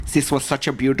This was such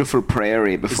a beautiful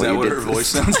prairie before Is that you what did her this. voice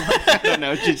sounds like? I don't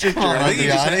know. She's just German. I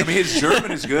think his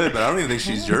German is good, but I don't even think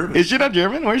she's German. Is she not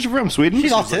German? Where's she from? Sweden?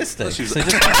 She's autistic. She's So like-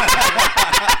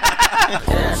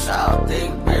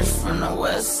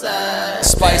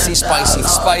 Spicy, spicy,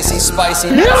 spicy, spicy.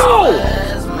 No!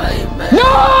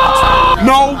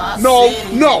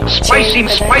 Spicy,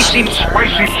 spicy, spicy,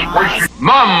 spicy.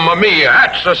 Mamma mia,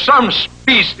 that's some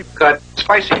spicy. Got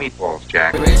spicy meatballs,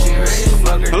 Jack.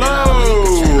 Hello!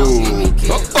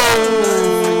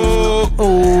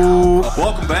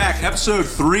 Welcome back, episode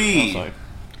 3.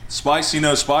 Spicy,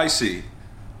 no spicy.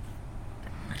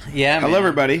 Yeah, man. Hello,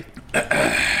 everybody.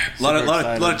 A lot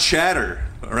of chatter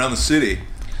around the city.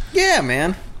 Yeah,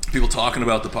 man. People talking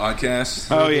about the podcast.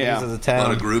 Oh, These are yeah. the A lot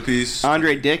town. of groupies.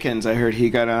 Andre Dickens, I heard he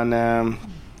got on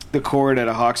the court at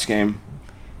a Hawks game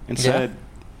and said...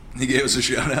 He gave us a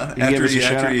shout out He gave us a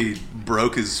after shout-out. he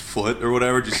broke his foot or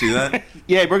whatever. Did you see that?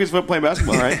 Yeah, he broke his foot playing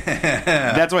basketball, right?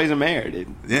 That's why he's a mayor,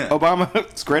 dude. Yeah.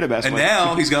 Obama's great at And basketball.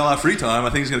 now he's got a lot of free time. I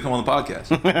think he's going to come on the podcast.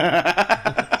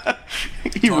 he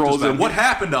Talk to us rolls about in. what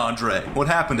happened, Andre? What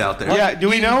happened out there? Yeah, do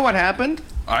we know what happened?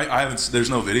 I haven't. There's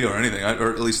no video or anything,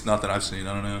 or at least not that I've seen.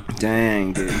 I don't know.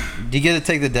 Dang, dude. Do you get to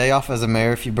take the day off as a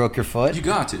mayor if you broke your foot? You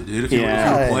got to, dude. If you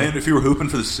Yeah. were playing, if you were hooping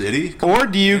for the city, Or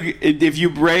do you, if you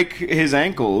break his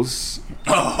ankles,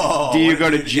 oh, do you go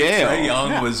to if jail? Trae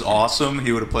Young was awesome.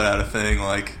 He would have put out a thing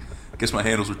like, "I guess my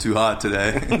handles were too hot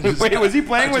today." Wait, was he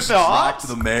playing I with just the dropped Hawks?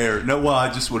 the mayor. No, well, I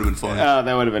just would have been funny. Oh,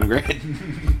 that would have been great.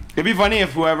 It'd be funny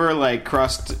if whoever like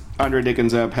crossed Andre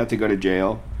Dickens up had to go to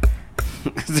jail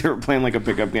because they were playing like a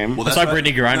pickup game. Well, That's why what-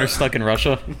 Brittany Griner's stuck in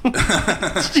Russia.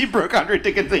 She broke Andre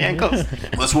Dickens' ankles.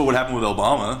 That's what would happen with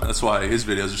Obama. That's why his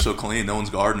videos are so clean. No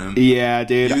one's guarding him. Yeah,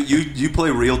 dude. You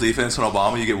play real defense on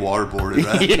Obama, you get waterboarded,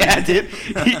 right? Yeah, dude.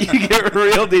 You get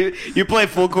real deep. You play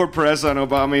full court press on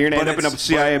Obama, you're gonna end up in a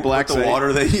CIA black but site. the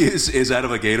water they use is out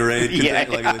of a Gatorade, Yeah,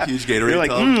 like yeah. a huge Gatorade You're like,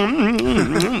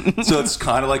 tub. So it's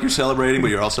kind of like you're celebrating, but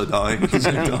you're also dying at the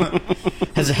same time.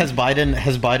 Has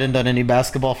Biden done any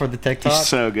basketball for the TikTok?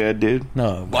 So good, dude.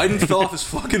 No. Biden fell off his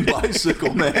fucking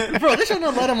bicycle, man. Bro, they should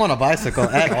not let him on a bicycle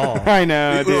at all. I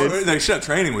know, dude. They should have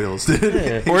training wheels, dude.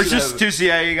 Yeah. Or He it's should just have- two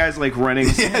CIA guys like running.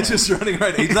 Yeah, just running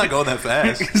right. He's not going that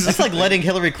fast. That's like letting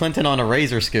Hillary Clinton on a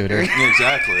Razor scooter. Yeah,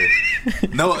 exactly.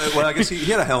 No, well, I guess he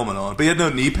had a helmet on, but he had no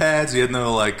knee pads. He had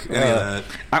no like any of that.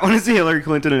 I want to see Hillary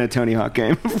Clinton in a Tony Hawk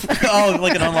game. Oh,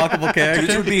 like an unlockable Dude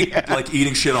character? would be like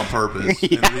eating shit on purpose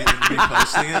and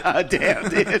reposting it. Oh, damn,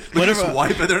 dude. What if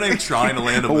wipe it? They're not even trying to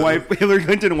land a move. Hillary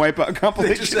Clinton wipeout They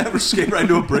compilation. just have her skate right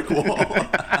into a brick wall.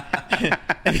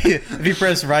 If you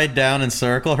press right down and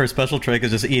circle, her special trick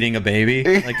is just eating a baby,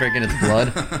 like drinking its blood.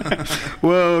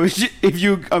 Whoa, if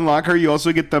you unlock her, you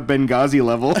also get the Benghazi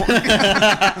level.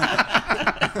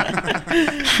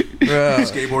 Bro.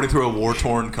 Skateboarding through a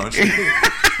war-torn country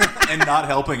and not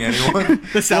helping anyone.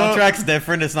 The soundtrack's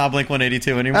different. It's not Blink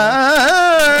 182 anymore.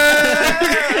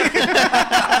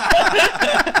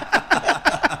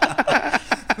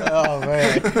 Oh,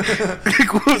 man.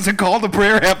 What was it called? The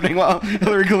prayer happening while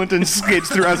Hillary Clinton skates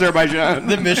through Azerbaijan.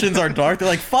 The missions are dark. They're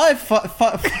like, five,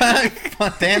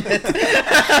 damn it.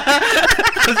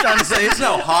 I was trying to say, This is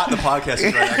how hot the podcast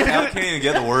is right now. I can't even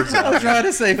get the words I was out. trying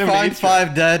to say find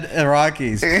 5 dead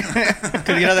Iraqis.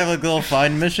 Could you not have like little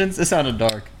find missions? It sounded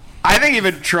dark. I think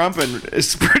even Trump and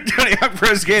Tony Hawk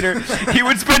Pro Skater, he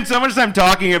would spend so much time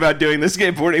talking about doing the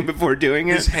skateboarding before doing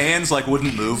His it. hands like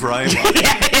wouldn't move right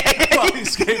while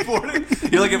he's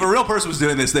skateboarding. You're like, if a real person was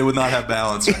doing this, they would not have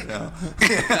balance right now.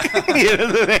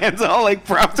 The hands all like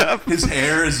propped up. His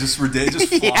hair is just ridiculous,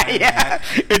 just flying back.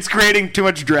 It's creating too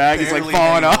much drag. It's like Barely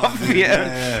falling hanging off. on, dude.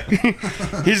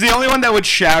 Yeah. He's the only one that would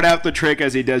shout out the trick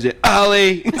as he does it.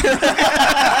 Ollie.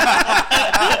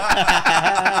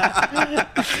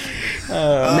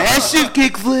 Massive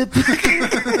kickflip.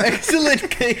 Excellent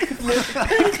kickflip.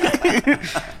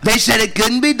 They said it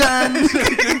couldn't be done. It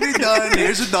couldn't be done.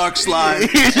 Here's a dark slide.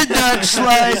 Here's a dog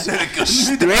slide. Said it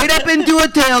couldn't be done. Straight up into a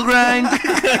tail grind.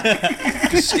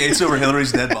 Just skates over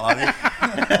Hillary's dead body.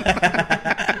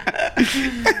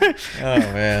 Oh,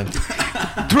 man.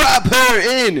 Drop her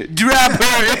in. Drop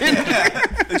her in.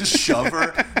 They just shove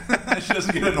her. She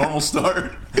doesn't get a normal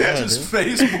start. Just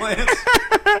face plants.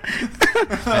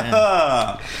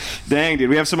 Dang, dude,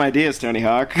 we have some ideas, Tony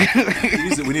Hawk. We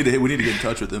need to get in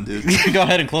touch with him, dude. Go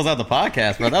ahead and close out the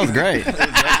podcast, bro. That was great.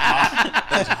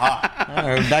 That's hot. All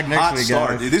right, back next Hot week, start,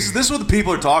 guys. dude. This is what the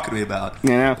people are talking to me about.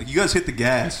 Yeah. Like, you guys hit the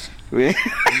gas. We-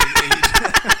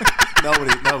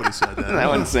 Nobody said that. I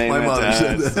wasn't saying My that mother to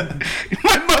said us. that.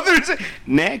 My mother said,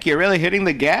 Nick, you're really hitting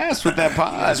the gas with that You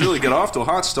pod. guys really get off to a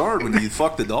hot start when you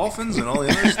fuck the Dolphins and all the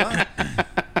other stuff.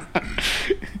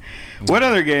 What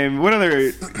other game? What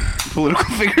other political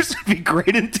figures would be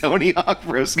great in Tony Hawk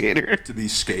Pro Skater? To be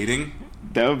skating.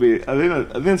 That would be. I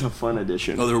think that's a fun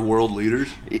addition. Other world leaders.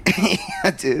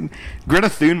 Yeah, dude. Greta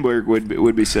Thunberg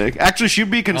would be sick. Actually, she'd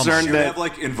be concerned She would that have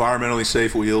like environmentally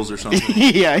safe wheels or something.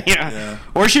 yeah.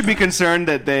 Or she'd be concerned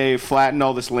that they flattened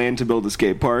all this land to build a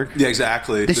skate park. Yeah,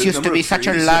 exactly. This The used to number be of such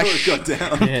a trees that lush. were cut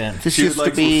down. Yeah. This She would used to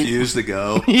like be. refuse to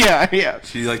go. Yeah.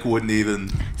 She like wouldn't even.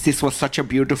 This was such a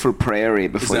beautiful prairie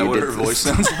Is before that you what did her this. voice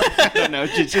sounds like? I don't know.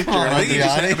 She's just I German. think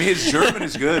I mean, his German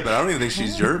is good, but I don't even think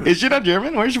she's German. Is she not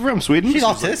German? Where's she from? Sweden? She's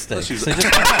autistic. She's So like-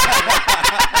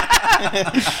 just-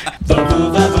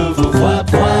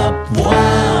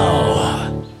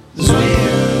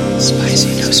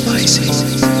 Spicy, no spicy.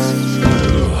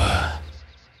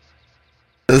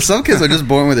 Some kids are just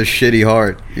born with a shitty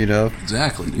heart, you know?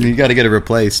 Exactly. Dude. You got to get it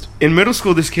replaced. In middle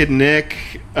school, this kid Nick,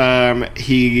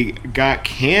 he got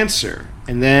cancer,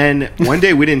 and then one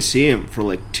day we didn't see him for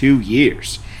like 2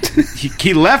 years.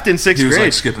 He left in sixth He was grade.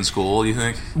 like skipping school, you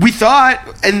think? We thought,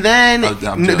 and then I'm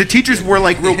the joking. teachers were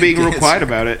like being real Cancer. quiet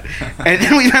about it, and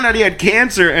then we found out he had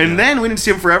cancer, and then we didn't see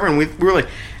him forever, and we were like,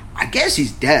 I guess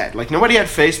he's dead. Like nobody had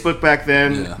Facebook back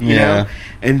then, Yeah. you Yeah. know.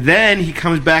 And then he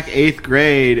comes back 8th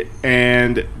grade,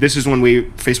 and this is when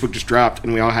Facebook just dropped,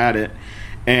 and we all had it,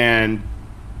 and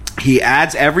he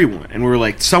adds everyone, and we were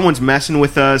like, someone's messing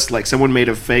with us, like someone made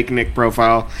a fake Nick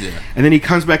profile. Yeah. And then he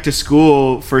comes back to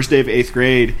school first day of 8th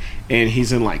grade, and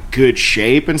he's in like good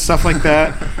shape and stuff like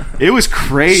that. It was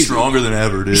crazy. Stronger than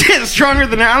ever, dude. Yeah, stronger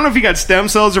than I don't know if he got stem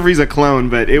cells or if he's a clone,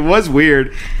 but it was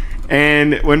weird.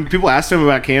 And when people asked him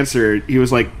about cancer, he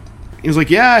was like,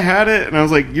 yeah, I had it. And I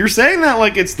was like, you're saying that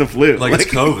like it's the flu. Like it's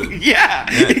COVID. Yeah,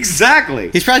 exactly.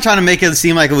 He's probably trying to make it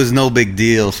seem like it was no big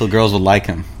deal so girls would like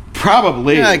him.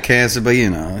 Probably. Yeah, I had cancer, but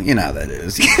you know how that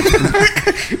is.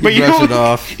 But you brush know, it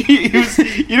off.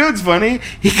 You know what's funny?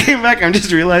 He came back. I'm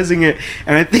just realizing it,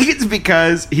 and I think it's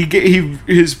because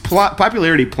his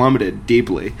popularity plummeted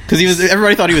deeply. Because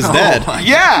everybody thought he was dead. my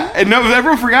Yeah, and no,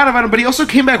 everyone forgot about him. But he also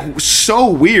came back so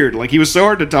weird. Like he was so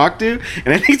hard to talk to,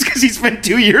 and I think it's because he spent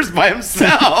 2 years by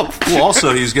himself. Well,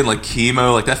 also, he was getting like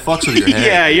chemo. Like that fucks with your head.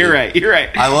 Yeah, you're dude. right. You're right.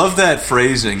 I love that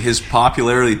phrasing. His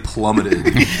popularity plummeted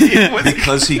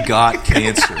because he got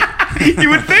cancer. You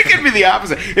would think it'd be the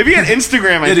opposite. If he had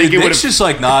Instagram, I Yeah, think dude, it would Nick's have. just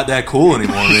like not that cool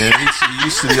anymore, man. He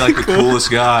used to be like the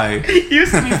coolest guy, He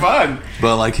used to be fun.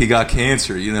 but like he got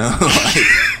cancer, you know. Like,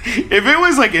 If it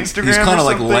was like Instagram, he's kind or of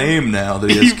like something, lame now that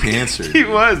he has cancer. He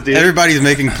was, dude. Everybody's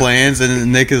making plans,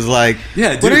 and Nick is like,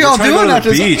 Yeah, dude, what are we're y'all trying doing to after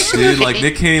go to the this? beach, dude? Like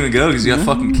Nick can't even go because he got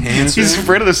fucking cancer. He's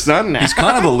afraid of the sun now. He's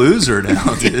kind of a loser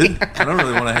now, dude. I don't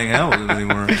really want to hang out with him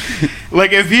anymore.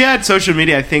 Like if he had social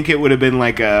media, I think it would have been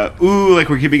like like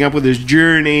we're keeping up with his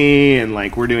journey and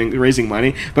like we're raising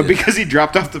money. But because he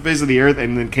dropped off the face of the earth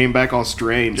and then came back all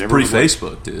strange, everyone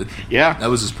Pre-Facebook, dude. Yeah. That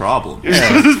was his problem.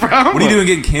 That was his problem. What are you doing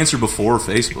getting cancer before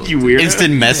Facebook? You weirdo.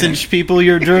 instant message people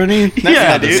your journey? That's Yeah,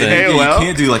 not the dude. same. Hey, You AOL?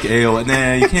 can't do like AOL.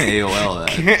 Nah, you can't AOL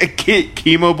that.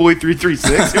 Chemo Boy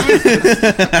 336.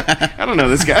 I don't know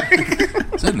this guy.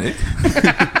 Is that Nick?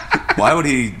 Why would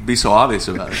he be so obvious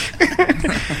about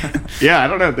it? Yeah, I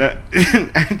don't know that.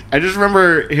 I just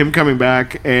remember him coming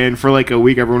back, and for like a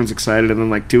week, everyone was excited, and then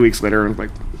like 2 weeks later, everyone's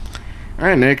like, "All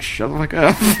right, Nick, shut the fuck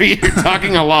up. You're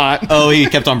talking a lot." Oh, he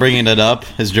kept on bringing it up,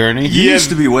 his journey? He used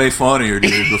to be way funnier,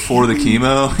 dude. Before the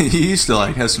chemo, he used to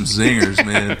like have some zingers,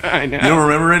 man. I know. You don't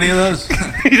remember any of those?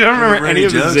 You don't remember any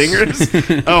of the jokes?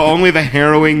 zingers? Oh, only the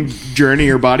harrowing journey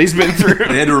your body's been through.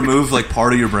 They had to remove like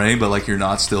part of your brain, but like you're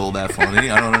not still that funny.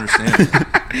 I don't understand.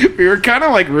 We were kind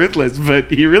of like ruthless, but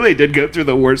he really did go through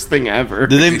the worst thing ever.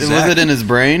 Was Exactly. it in his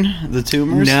brain, the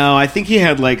tumors? No, I think he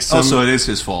had like some. Oh, so it is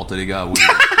his fault that he got weird.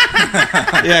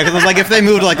 Yeah, because like if they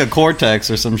moved like a cortex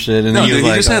or some shit, and No, he dude, was he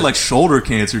like, just had like shoulder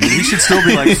cancer, dude. He should still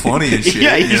be like funny and shit.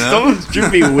 yeah, he you know? still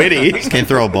should be witty. can't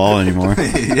throw a ball anymore.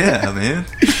 Yeah, man.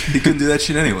 He couldn't do that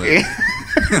shit anyway.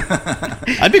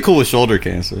 I'd be cool with shoulder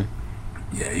cancer.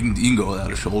 Yeah, you can go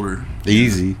without a shoulder.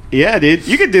 Easy. Yeah, dude,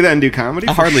 you could do that and do comedy.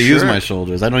 I for hardly use sure. my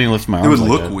shoulders. I don't even lift my It arms would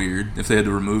like look that. weird if they had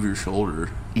to remove your shoulder.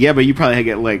 Yeah, but you probably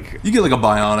get like. You get like a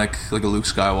bionic, like a Luke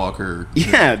Skywalker.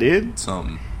 Yeah, dude.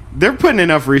 Some. They're putting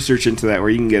enough research into that where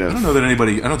you can get I don't a. know that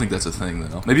anybody. I don't think that's a thing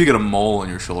though. Maybe you get a mole on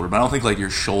your shoulder, but I don't think like your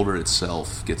shoulder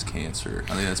itself gets cancer.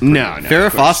 I think that's pretty, No.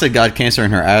 Farrah Fawcett got cancer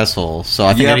in her asshole, so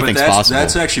I think Yeah, but anything's that's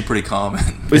possible. actually pretty common.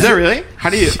 Is that really? How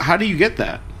do you get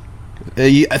that?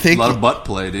 I A think lot of butt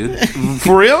play, dude.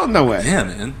 For real? No way. Yeah,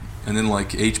 man. And then like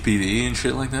HPV and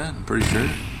shit like that. I'm pretty sure.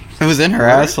 it was in her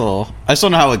asshole. I just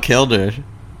don't know how it killed her.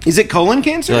 Is it colon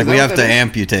cancer? They're like, Is we that have what to that is?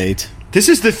 amputate. This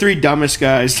is the three dumbest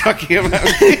guys talking about.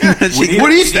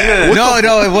 What is that?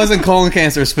 No, it wasn't colon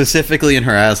cancer specifically in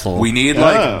her asshole. We need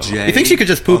like Jay. You think she could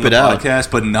just poop on the it out?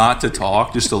 podcast, but not to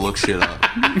talk, just to look shit up,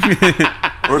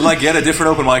 or like get a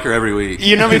different open micer every week.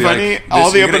 You know, what'd be funny? Like,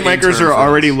 all the you're open gonna micers intern are for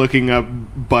already this. looking up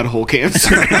butthole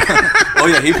cancer. Oh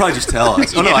yeah, he'd probably just tell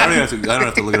us. Oh no, I don't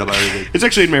have to look it up everything. It's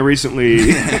actually in my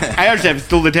recently. I actually have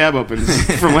still the tab open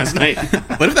from last night.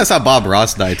 What if that's how Bob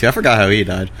Ross died too? I forgot how he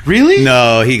died. Really?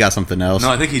 No, he got something else.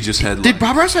 No, I think he just had. Did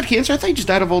Bob Ross have cancer? I thought he just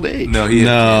died of old age. No, he had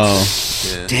No.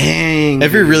 cancer. Yeah. Dang.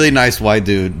 Every really nice white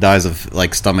dude dies of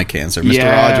like stomach cancer. Mr.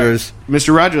 Yeah. Rogers.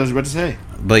 Mr. Rogers, I was about to say.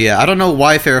 But yeah, I don't know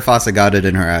why Farrah Fawcett got it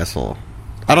in her asshole.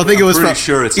 I don't think it was pretty from.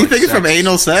 sure it's you like think it's from sex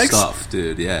anal sex? stuff,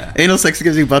 dude. Yeah. Anal sex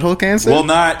gives you butthole cancer? Well,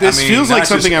 not. This I mean, feels not like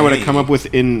something just I would have any- come up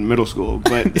with in middle school,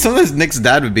 but Something Nick's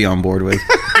dad would be on board with.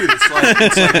 Dude, it's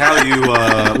like how you.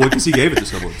 Well, because he gave it to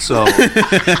someone. So.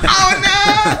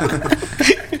 oh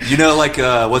no! You know, like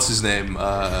what's his name from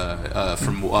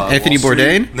Anthony Wall Street?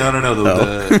 Bourdain? No.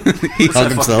 The He what's that hung fucking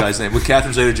himself. guy's name with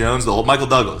Catherine Zeta-Jones? The old Michael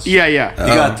Douglas. Yeah, yeah.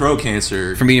 He got throat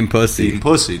cancer From eating pussy. eating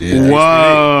pussy, dude.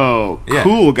 Whoa, Yeah,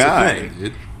 cool it's a guy. thing,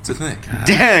 dude. It's a thing.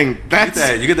 Dang, that's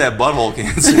You get that butthole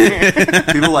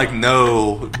cancer. People like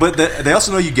know, but they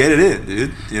also know you get it in,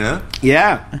 dude. You know,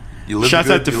 yeah. you live Shouts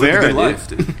a good, out to you live a Farrah, good dude. life,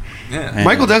 dude. Yeah,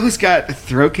 Michael Douglas got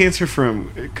throat cancer from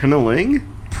cunnilingus.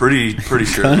 pretty sure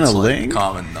Kinda that's like link?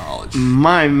 common knowledge.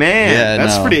 My man, Yeah,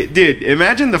 that's no. pretty. Dude,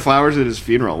 imagine the flowers at his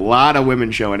funeral. A lot of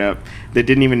women showing up that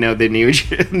didn't even know they knew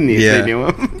Yeah. they knew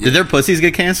him. Did their pussies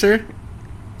get cancer?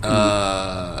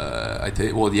 I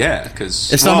think. Well, yeah,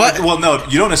 because If somebody- well, no,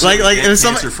 you don't necessarily Like get if,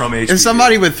 cancer from HPV. if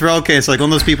somebody with throat cancer, like one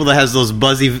of those people that has those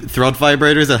buzzy throat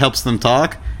vibrators that helps them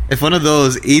talk, if one of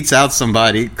those eats out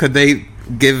somebody, could they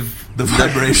give the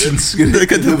vibrations, Could they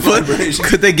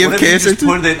give what if you cancer just to?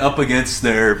 put it up against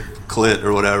their clit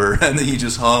or whatever, and then you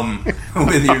just hum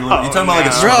with your. You talking about like a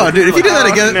Bro, smoker, dude, if you like did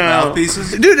that again-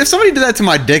 mouthpieces. Dude, if somebody did that to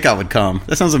my dick, I would come.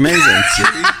 That sounds amazing.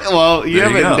 Well, you There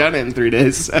you haven't go. done it in 3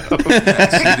 days, so. See, dude, you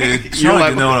You're don't like-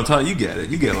 even know what I'm talking. You get it.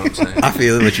 You get what I'm saying. I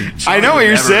feel it. What you? I know what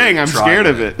you're Never saying. I'm tried scared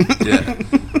of it.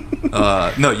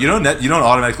 Yeah. No, you don't. You don't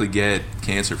automatically get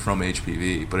cancer from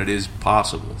HPV, but it is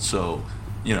possible. So,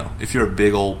 you know, if you're a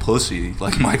big old pussy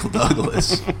like Michael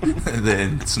Douglas,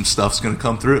 then some stuff's gonna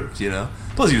come through. You know.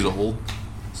 Plus, he was old.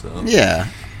 So. Yeah.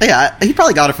 Yeah, he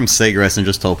probably got it from cigarettes and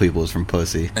just told people it was from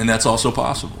pussy. And that's also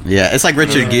possible. Yeah, it's like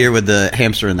Richard Gere with the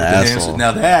hamster in the asshole.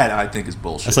 Now that I think is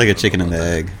bullshit. That's like I a don't chicken know and the about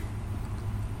egg. that.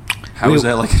 How is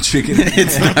that like a chicken?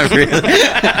 It's not really.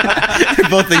 They're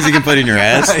both things you can put in your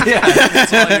ass. Yeah,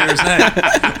 that's all you were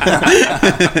saying.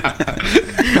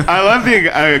 I love being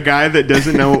a guy that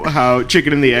doesn't know how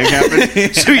chicken and the egg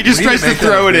happen, so he just We need tries to make that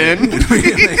throw a it bit. in. We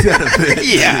need to make that a bit.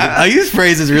 Yeah. I use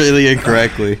phrases really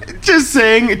incorrectly. Just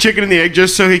saying chicken and the egg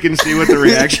just so he can see what the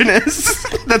reaction is.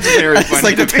 That's very funny. It's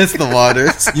like to to me. test the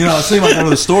waters. You know, I was thinking about going to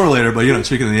the store later, but you know,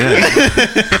 chicken and the egg.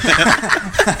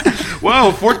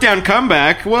 Whoa, fourth down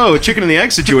comeback. Whoa, chicken and the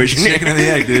egg situation. Chicken and the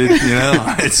egg, dude. You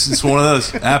know, it's one of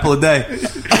those. Apple a day.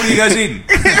 What are you guys eating?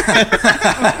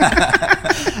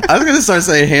 I was gonna start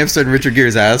saying hamster and Richard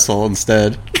Gere's asshole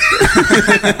instead.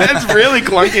 That's really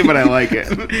clunky, but I like it.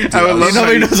 I would love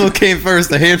Nobody how knows what came first,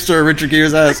 the hamster or Richard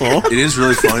Gere's asshole. It is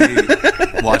really funny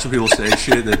watching people say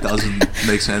shit that doesn't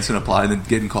make sense and apply and then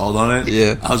getting called on it.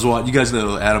 Yeah. I was watching. You guys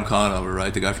know Adam Conover,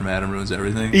 right? The guy from Adam Ruins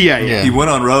Everything. Yeah, yeah. He went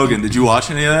on Rogan. Did you watch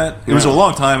any of that? It was a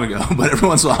long time ago, but every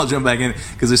once in a while I'll jump back in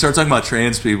because they start talking about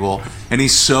trans people, and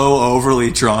he's so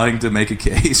overly trying to make a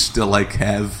case to like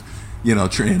have, you know,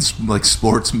 trans like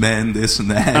sportsmen, this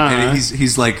and that, and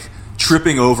he's like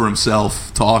tripping over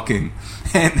himself talking,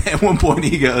 and at one point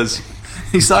he goes.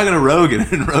 He's talking to Rogan,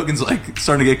 and Rogan's like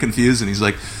starting to get confused, and he's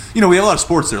like, you know, we have a lot of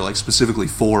sports that are like specifically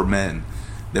for men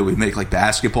that we make, like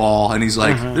basketball, and he's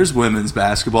like, there's women's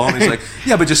basketball, and he's like,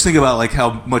 yeah, but just think about like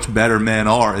how much better men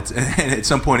are. And at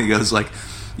some point he goes like,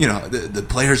 you know, the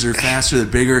players are faster, they're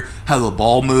bigger, how the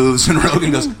ball moves, and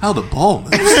Rogan goes, how the ball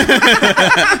moves?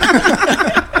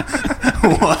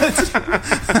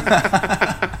 What?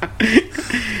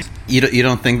 You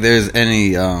don't think there's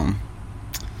any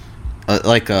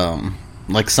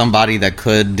like somebody that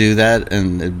could do that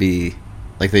and it'd be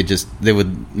like they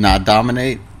would not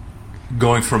dominate?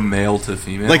 Going from male to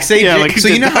female? Like say Yeah, J- like so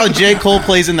you know how J. Cole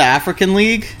plays in the African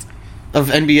League of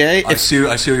NBA? I see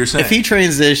what you're saying. If he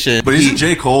transitioned, But isn't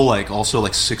J. Cole like also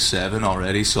like 6'7"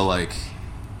 already? So like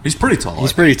he's pretty tall.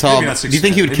 he's pretty tall. Maybe not Do you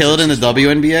think he would 6'7", kill it in the maybe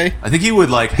 6'4". WNBA? I think he would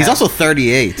like. He's also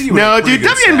 38. No, dude,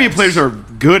 WNBA players are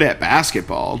good at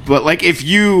basketball, but like if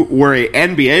you were a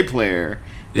NBA player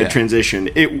that Yeah.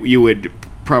 transitioned, you would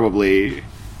probably.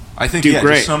 I think do yeah,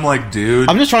 great. just some like dude.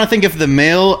 I'm just trying to think if the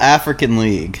male African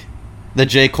League that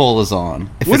J. Cole is on.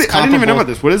 If What? it's I didn't even know comparable- about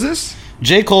this. What is this?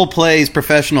 J. Cole plays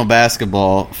professional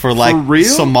basketball for like real?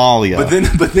 Somalia.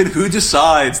 But then who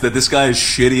decides that this guy is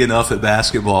shitty enough at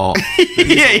basketball that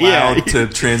he's allowed to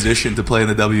transition to play in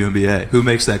the WNBA? Who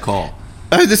makes that call?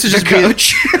 This is The just being-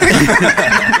 coach.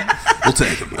 We'll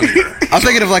take him. Over. I'm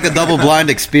thinking of like a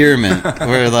double-blind experiment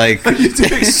where like.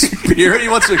 He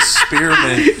wants to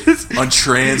experiment on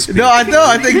trans people. No,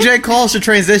 I think J. Cole should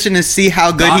transition and see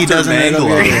how good he does in the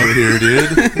Mangala WNBA. over here, dude.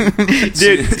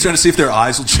 Trying to see if their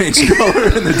eyes will change color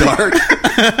in the dark.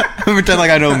 Pretend like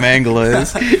I know who Mangala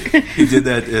is. He did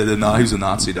that. He was a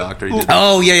Nazi doctor. He did that.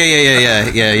 Oh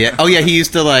yeah. Oh yeah, he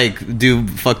used to like do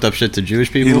fucked up shit to Jewish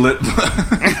He people.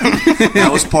 that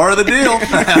was part of the deal.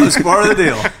 That was part of the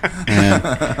deal.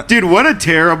 Dude, what a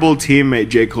terrible teammate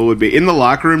J. Cole would be in the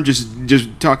locker room, just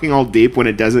talking all deep when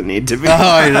it doesn't need to be. Oh,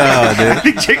 I know,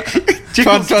 dude. J.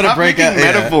 Trying Cole's to stop break making out-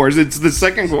 yeah. metaphors. It's the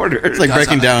second quarter. It's like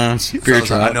breaking down Fellas,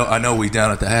 spiritual. I know we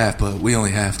down at the half, but we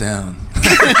only half down.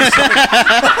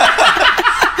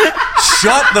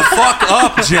 Shut the fuck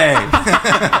up, Jay.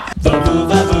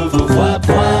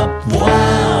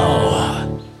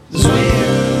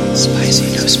 Spicy,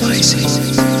 no spicy.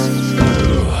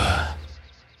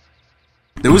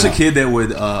 There was a kid that would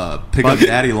pick up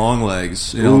daddy long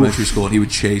legs in elementary school, and he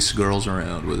would chase girls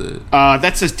around with it.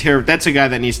 That's a guy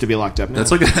that needs to be locked up now.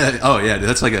 That's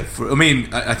like I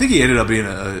mean, I think he ended up being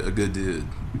a good dude.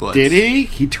 But Did he?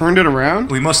 He turned it around?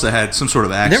 we must have had some sort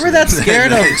of accident. They were that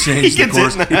scared of- changed He the gets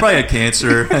course. it He probably had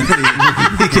cancer. And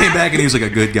he came back and he was like a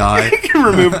good guy. He can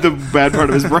remove the bad part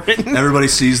of his brain. Everybody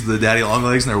sees the daddy long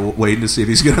legs and they're waiting to see if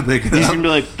he's gonna pick it He's up. gonna be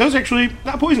like, that was actually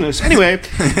not poisonous. Anyway,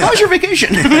 how was your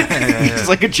vacation? He's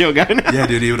like a chill guy now. Yeah,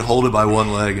 dude, he would hold it by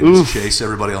one leg and just chase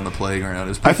everybody on the playground. It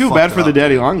was I pretty feel fucked bad for the up.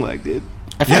 daddy long leg, dude.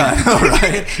 Yeah, I know,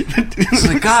 right? It's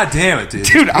like, God damn it, dude.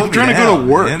 Dude, Just I'm put me trying to go to down,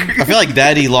 work. man. I feel like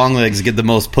daddy longlegs get the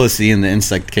most pussy in the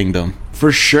insect kingdom.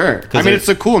 For sure. I mean, it's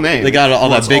a cool name. They got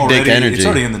all Well, that big dick energy. It's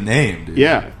already in the name, dude.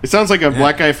 Yeah. It sounds like a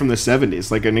black guy from the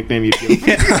 70s, like a nickname you'd give.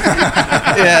 yeah.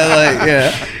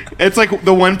 It's like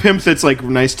the one pimp that's like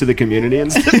nice to the community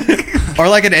and stuff. Or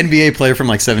like an NBA player from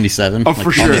like 77. Oh, like for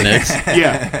on sure. the Knicks.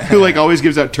 Yeah. Who like always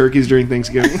gives out turkeys during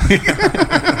Thanksgiving.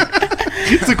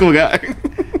 It's a cool guy.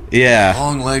 Yeah.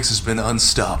 Long legs has been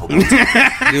unstoppable. Dude.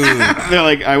 They're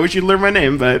like, I wish you'd learn my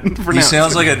name, but for He now.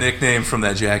 sounds like a nickname from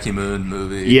that Jackie Moon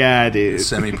movie. Yeah, dude.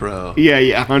 Semi-pro.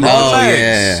 Yeah, 100%. Oh,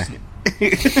 Legs. yeah.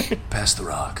 Pass the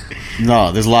rock.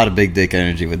 No, there's a lot of big dick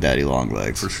energy with daddy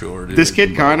longlegs. For sure, dude. This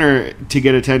kid Connor, to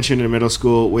get attention in middle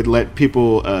school, would let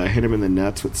people hit him in the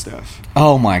nuts with stuff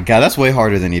Oh my god, that's way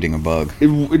harder than eating a bug.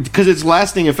 because it's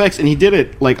lasting effects, and he did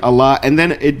it like a lot, and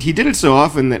then he did it so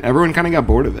often that everyone kind of got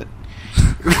bored of it.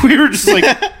 We were just like,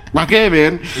 okay,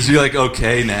 man. Is he like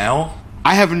okay now?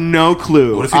 I have no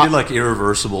clue. What if he did like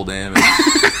irreversible damage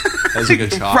as like a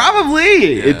child?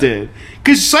 Probably Yeah. it did,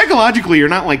 because psychologically, you're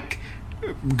not like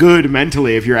good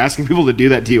mentally if you're asking people to do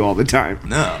that to you all the time.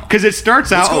 No. Because it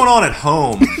starts What's out. going on at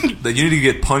home that you need to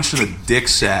get punched in the dick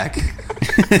sack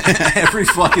every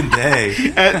fucking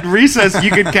day? At recess,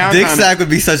 you could count Dick on sack would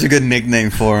be such a good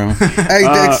nickname for him. Hey,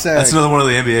 Dick sack. That's another one of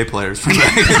the NBA players from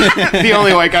back. the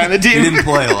only white guy on the team. He didn't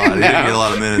play a lot. He didn't get a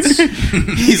lot of minutes.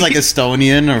 He's like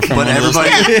Estonian or from But one of those-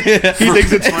 everybody, He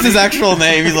thinks it's It's funny. his actual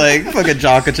name. He's like fucking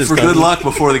Djokovic. for good luck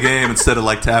before the game, instead of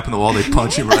like tapping the wall, they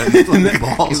punch him right in the fucking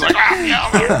balls. He's like,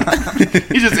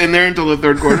 he's just in there until the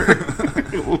third quarter.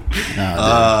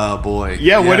 Oh boy.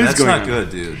 Yeah, what is that's going not on? good,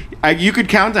 dude. You could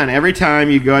count on every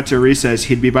time you go out to recess,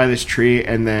 he'd be by this tree,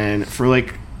 and then for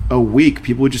like a week,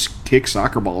 people would just kick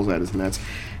soccer balls at his nuts.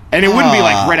 And it wouldn't be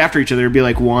like right after each other. It'd be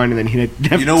like one, and then he'd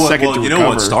have You know what? second Well, to you recover. know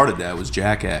what started that was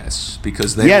Jackass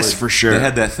because they Yes, for sure. they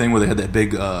had that thing where they had that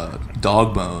big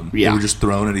dog bone. Yeah. They were just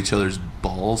throwing at each other's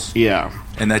balls. Yeah.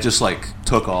 And that just like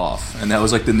took off, and that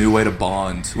was like the new way to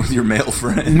bond with your male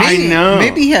friend. I know.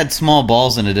 Maybe he had small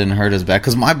balls and it didn't hurt as bad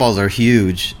because my balls are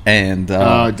huge. And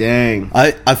Oh, dang.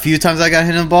 a few times I got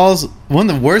hit in the balls. One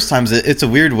of the worst times, it's a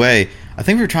weird way. I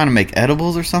think we were trying to make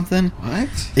edibles or something. What?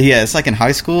 Yeah, it's like in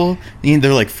high school. And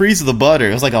they're like, freeze the butter.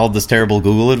 It was like all this terrible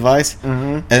Google advice.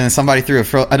 And then somebody threw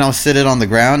and I was sitting on the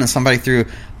ground, and somebody threw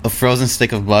a frozen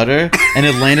stick of butter, and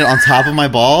it landed on top of my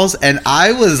balls. And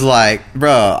I was like,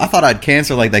 bro, I thought I had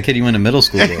cancer like that kid you went to middle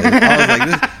school with. I was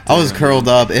like, I was curled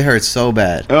up. It hurt so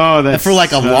bad. Oh, that's And for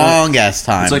like a long ass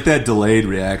time. It's like that delayed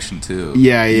reaction too.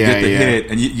 Yeah, you yeah, get the yeah.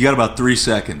 hit, and you got about 3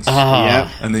 seconds, Yep.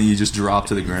 and then you just drop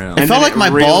to the ground. It And felt then like it my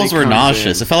really balls were comes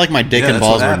nauseous. in. It felt like my dick Yeah, and that's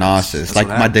balls what were happens. nauseous. That's Like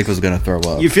what my dick happens. was gonna throw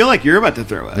up. You feel like you're about to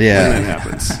throw up. Yeah. When that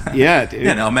happens. Yeah, dude.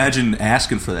 yeah, now imagine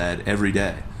asking for that every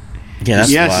day. Yeah,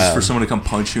 that's Yes, wild. For someone to come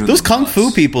punch you in Those the kung nuts.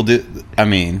 fu people do. I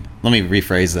mean, let me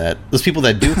rephrase that. Those people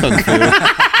that do kung fu.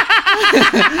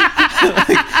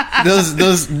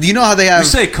 those. Do you know how they have? You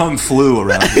say kung flu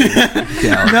around here.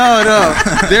 Cal. No.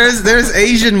 There's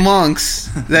Asian monks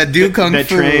that do kung that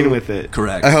fu. train with it.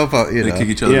 Correct. I hope They know. kick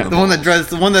each other Yeah. in The one that balls.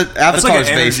 the one that That's like Avatar's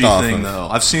an based energy off thing, of. though.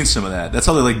 I've seen some of that. That's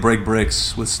how they like break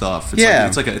bricks with stuff. It's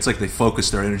Yeah. like, it's like they focus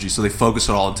their energy, so they focus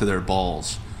it all into their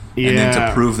balls, and then Yeah.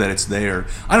 to prove that it's there.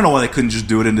 I don't know why they couldn't just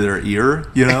do it into their ear.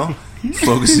 You know,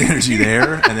 focus the energy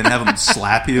there, and then have them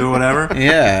slap you or whatever.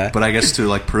 Yeah. But I guess to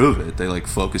like prove it, they like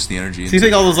focus the energy. Do you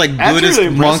think all those like That's Buddhist really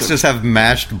monks impressive. just have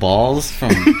mashed balls from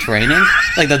training,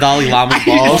 like the Dalai Lama's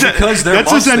balls? because they're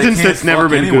That's a monks, they sentence can't that's never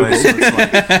fuck been anyway, Googled. so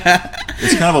it's,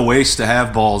 it's kind of a waste to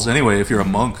have balls anyway if you're a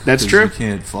monk. That's 'cause true. You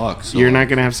can't fuck. So You're not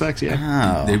gonna have sex,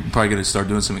 yeah. Oh. They're probably gonna start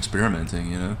doing some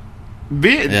experimenting. You know,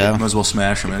 Yeah. might as well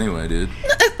smash them anyway, dude.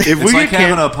 If It's we like get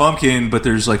having a pumpkin, but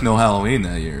there's like no Halloween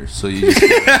that year, so you just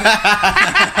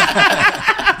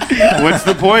what's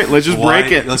the point? Let's just why-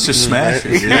 break it. Let's just smash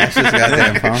it. Smash Yeah. this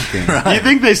goddamn pumpkin. You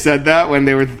think they said that when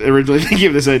they were originally thinking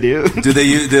of this idea?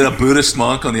 Did a Buddhist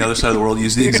monk on the other side of the world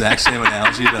use the exact same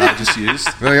analogy that I just used?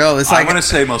 Bro, it's I'm like gonna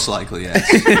say most likely, yes.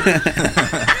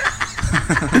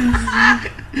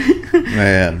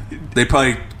 man. They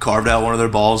probably carved out one of their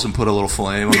balls and put a little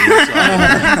flame on the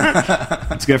inside.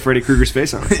 It's got Freddy Krueger's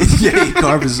face on it. Yeah, he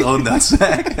carved his own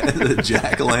nutsack, the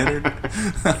jack-o'-lantern.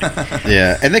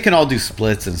 Yeah, and they can all do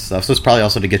splits and stuff. So it's probably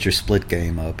also to get your split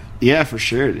game up. Yeah, for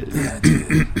sure, dude.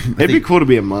 It'd be cool to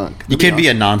be a monk. You can't be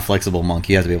a non-flexible monk.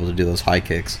 You have to be able to do those high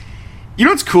kicks. You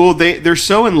know what's cool? They're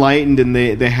so enlightened and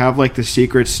they have like the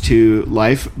secrets to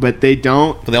life, but they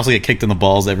don't. But they also get kicked in the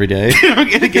balls every day. They don't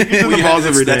get kicked in the Yeah, balls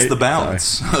every day. that's the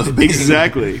balance of being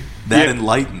Exactly. that Yeah.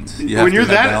 enlightened. You have When to you're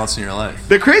have that- balance in your life.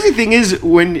 The crazy thing is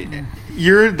when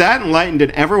you're that enlightened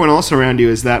and everyone else around you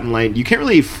is that enlightened, you can't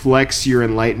really flex your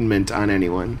enlightenment on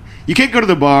anyone. You can't go to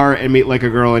the bar and meet like a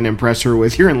girl and impress her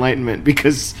with your enlightenment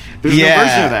because there's no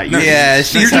version of that. You're, Yeah, you're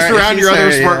she's just her- around she's your other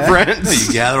her, smart yeah. friends. No,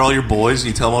 you gather all your boys and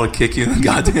you tell them all to kick you in the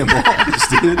goddamn balls,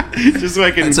 dude. just so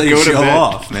I can That's how go you to show bed.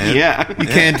 off, man. Yeah. You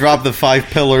can't drop the 5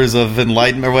 pillars of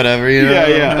enlightenment or whatever. You know?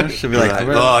 Yeah. Should be like, Right.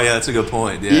 Oh, yeah, that's a good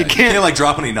point. Yeah. You can't- like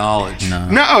drop any knowledge.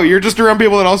 No, you're just around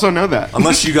people that also know that.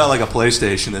 Unless you got like a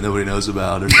PlayStation that nobody knows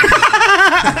about or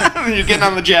something. You're getting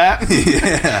on the chat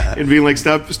Yeah. and being like,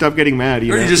 stop getting mad.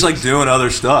 You Or know? you're just like doing other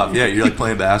stuff. Yeah, you're like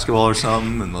playing basketball or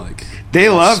something and like They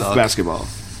love suck. basketball.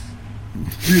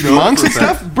 You know, Monks for and a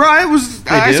fact. stuff, bro.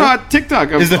 I do? saw a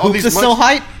TikTok of is the all hoop these still monks.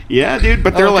 height? Yeah, dude,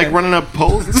 but they're Okay. like running up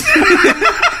poles.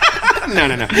 No.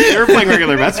 They were playing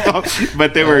regular basketball,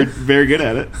 but they were very good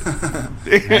at it.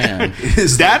 Man.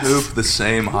 Is That's- the hoop the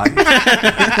same height?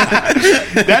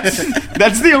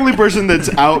 That's the only person that's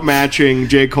outmatching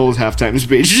J. Cole's halftime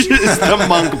speech. Is the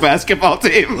Monk basketball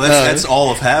team. That's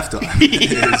all of halftime.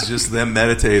 It's just them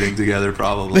meditating together,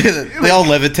 probably. They all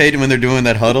levitate when they're doing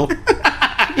that huddle.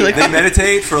 They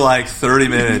meditate for like 30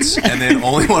 minutes, and then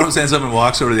only one of them stands up and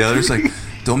walks over to the other. It's like,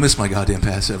 don't miss my goddamn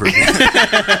pass ever again.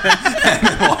 And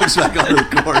then walks back onto the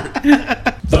court.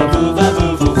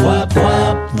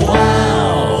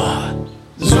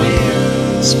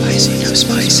 Spicy, no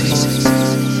spicy.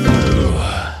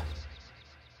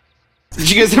 Did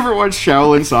you guys ever watch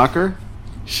Shaolin Soccer?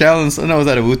 Shaolin, no, was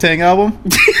that a Wu-Tang album?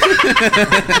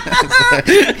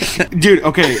 Dude,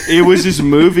 okay, it was this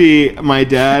movie my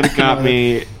dad got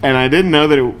me, and I didn't know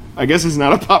that I guess it's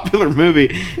not a popular movie.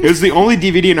 It was the only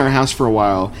DVD in our house for a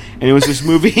while, and it was this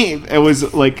movie, it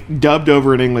was like dubbed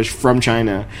over in English from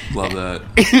China. Love that.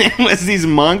 And it was these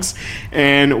monks,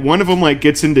 and one of them like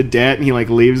gets into debt, and he like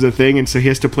leaves the thing, and so he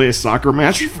has to play a soccer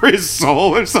match for his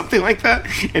soul or something like that,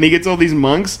 and he gets all these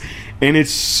monks, and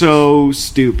it's so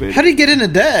stupid. How did he get into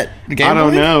debt? Game I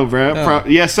don't Boy? know, bro. Oh.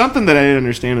 Yeah, something that I didn't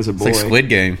understand as a boy. It's like Squid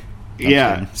Game. I'm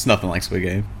Yeah. kidding. It's nothing like Squid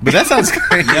Game. But that sounds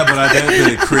great. Yeah, but I bet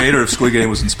the creator of Squid Game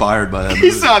was inspired by that He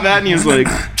movie. saw that and he was like,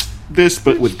 "This,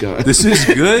 but with guns." This is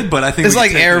good, but I think It's we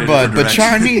like can take it in a Airbud, but different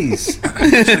direction. Chinese.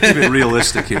 Keep it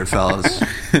realistic here, fellas.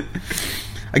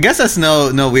 I guess that's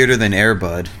no weirder than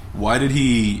Airbud. Why did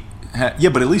he... yeah,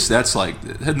 but at least that's like...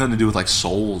 It had nothing to do with like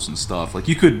souls and stuff. Like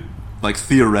you could like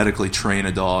theoretically train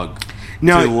a dog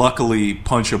No. to luckily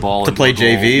punch a ball To into play a goal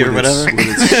JV or with its- whatever? with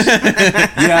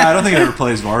its- yeah, I don't think it ever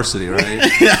plays varsity, right?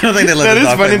 I don't think they let That the is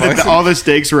dog funny play that varsity. all the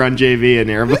stakes were on JV and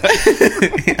Airbud.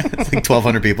 It's like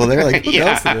 1,200 people there. Like, who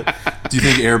Yeah. goes to it? Do you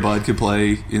think Airbud could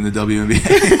play in the WNBA?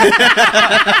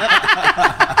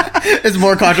 It's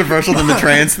more controversial than the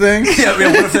trans thing. Yeah,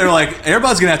 what if they're like,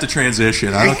 Airbud's gonna have to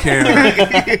transition? I don't care.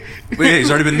 But yeah, he's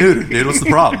already been neutered, dude. What's the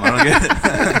problem? I don't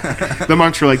get it. The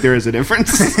monks were like, "There is a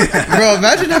difference." Bro,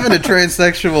 imagine having a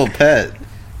transsexual pet.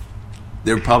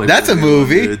 They're probably That's a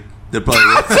movie. Dude. They're probably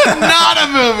Not a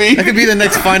movie. That could be the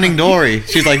next Finding Dory.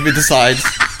 She's like, decides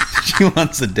she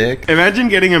wants a dick. Imagine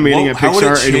getting a meeting at how would it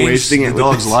Pixar and change wasting it the with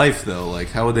dog's this. life though? Like,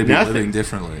 how would they be Nothing. living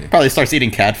differently? Probably starts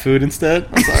eating cat food instead.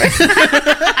 I'm sorry.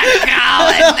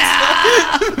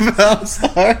 I'm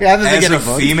sorry. I haven't been As getting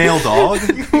a female dog,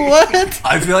 What?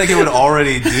 I feel like it would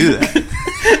already do that.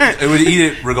 It would eat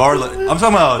it regardless. I'm talking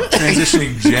about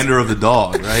transitioning gender of the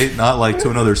dog, right? Not like to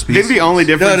another I species. think the only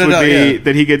difference No, would be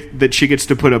yeah. that she gets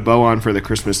to put a bow on for the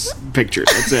Christmas pictures.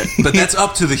 That's it. But that's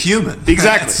up to the human.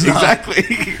 Exactly. That's not- Exactly.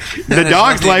 The has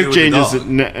dog's nothing to do life with the changes.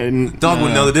 dog. Dog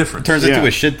would know the difference. Turns Yeah. into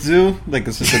a Shih Tzu. Like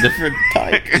it's just a different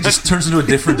type. It just turns into a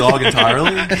different dog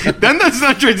entirely. Then that's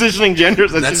not transitioning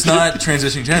genders. That's just- not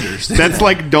transitioning genders. That's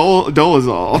like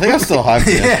dolazol. I think I'm still high for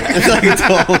that. It's like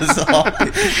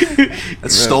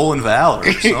That's stolen valor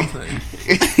or something.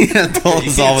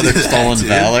 Dolazol with do her stolen that,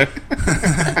 valor.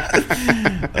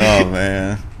 Oh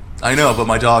man. I know, but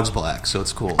my dog's black, so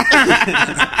it's cool. I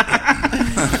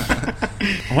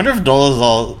wonder if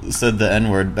Dolazol said the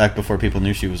N-word back before people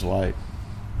knew she was white.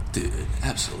 Dude,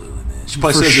 absolutely, man. She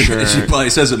probably, For says sure. it, she probably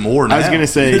says it more now. I was gonna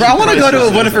say. Bro, I want to go to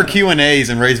Probably one of says her Q&As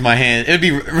and raise my hand. It'd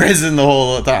be raising the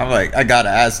whole time. I'm like, I gotta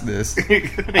ask this. I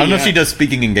don't know if she does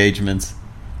speaking engagements.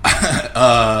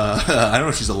 I don't know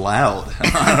if she's allowed.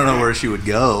 I don't know where she would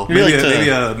go. Maybe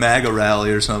Maybe, like a MAGA rally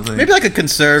or something. Maybe like a So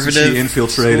conservative. she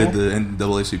infiltrated school? the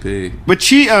NAACP. But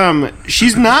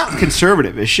she's not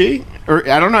conservative, is she? Or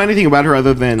I don't know anything about her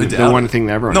other than the one thing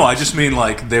that everyone. No, I just mean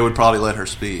like they would probably let her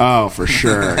speak. Oh, for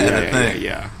sure. Yeah.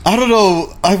 thing. I don't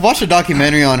know. I watched a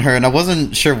documentary on her and I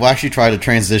wasn't sure why she tried to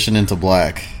transition into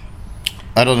black.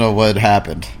 I don't know what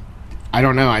happened. I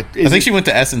don't know. I think she went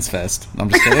to Essence Fest. I'm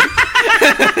just kidding.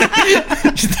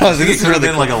 She thought I think it this could have really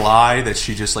been like a lie that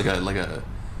she just like a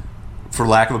for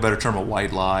lack of a better term, a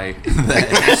white lie. That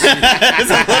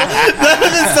would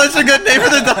have been such a good name for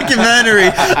the documentary.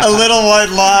 A Little White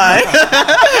Lie.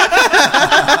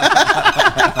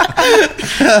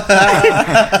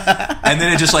 And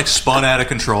then it just like spun out of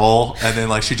control, and then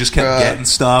like she just kept getting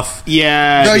stuff.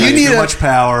 Yeah. Bro, you Like, need too a- much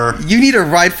power. You need to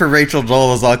write for Rachel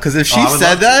Dolezal because if she I would said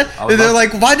love to. that, I would they're love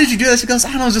like, "Why did you do that?" She goes, "I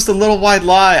don't know, it's just a little white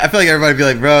lie." I feel like everybody would be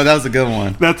like, "Bro, that was a good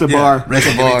one." That's a Yeah, bar.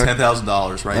 Rachel, give bar. me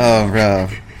 $10,000 right Oh, now, bro,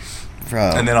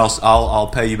 and then I'll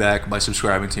pay you back by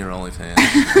subscribing to your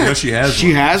OnlyFans. You know she has. She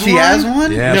one. has she one? has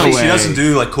one. Yeah, No but way. she doesn't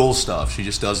do like cool stuff. She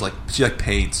just does like she like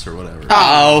paints or whatever.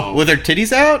 Oh, with her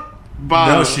titties out. Bob.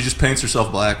 No, she just paints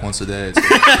herself black once a day. It's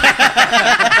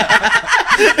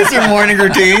It's her morning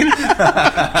routine.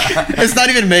 It's not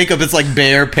even makeup. It's like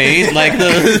bare paint. Like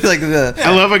the.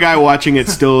 I love a guy watching it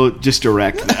still just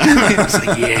direct. It's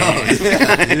like, yeah.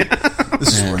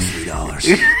 this is worth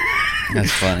 $3. That's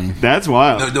funny. That's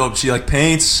wild. No, she like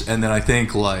paints, and then I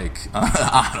think like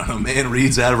I don't know, man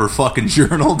reads out of her fucking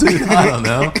journal, dude. I don't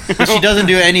know. But she doesn't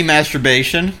do any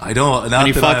masturbation. I don't. Not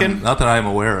Any that fucking? not that I'm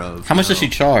aware of. How much does she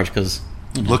charge? Because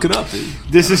Look it up, dude.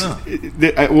 This is know. what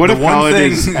The if one Khaled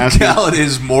thing is asking? Khaled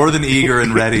is more than eager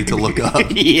and ready to look up.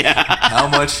 Yeah. How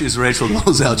much is Rachel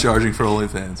Dolezal charging for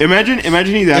OnlyFans? Imagine he's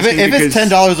if, asking if because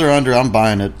it's $10 or under, I'm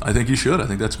buying it. I think you should. I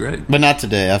think that's great. But not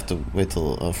today. I have to wait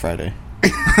till Friday.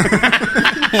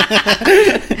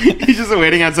 he's just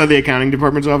waiting outside the accounting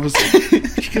department's office.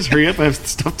 Just hurry up! I have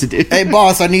stuff to do. Hey,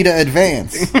 boss, I need an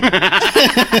advance.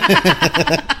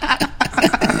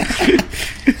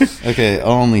 Okay,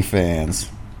 OnlyFans.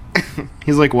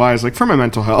 He's like, why? He's like, for my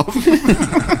mental health.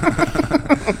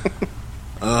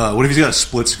 What if he's got a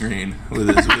split screen with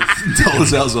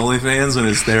Dolezal's OnlyFans and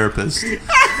his therapist?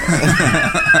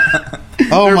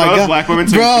 Oh They're my both god, black women,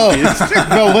 so bro, he's confused.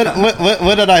 bro,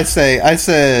 what did I say? I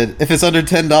said if it's under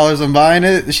 $10, I'm buying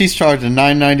it. She's charging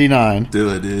 $9.99. Do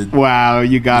it, dude. Wow,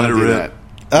 you gotta Let her do rip.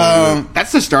 that.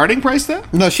 That's the starting price, though.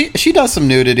 No, she does some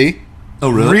nudity. Oh,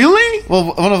 really? Really?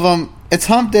 Well, one of them. It's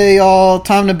hump day, y'all.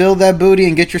 Time to build that booty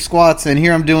and get your squats in.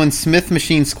 Here I'm doing Smith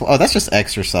machine squat. Oh, that's just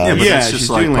exercise. Yeah, but Yeah, that's she's just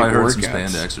like doing, like, probably hurt some workouts.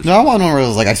 spandex or No, I want one where it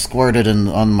was like I squirted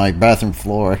on my bathroom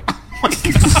floor.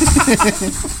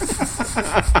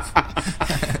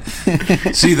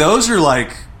 See, those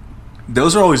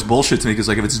are always bullshit to me because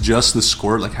like if it's just the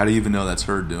squirt, like how do you even know that's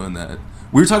her doing that?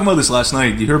 We were talking about this last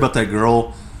night. You hear about that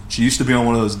girl? She used to be on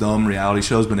one of those dumb reality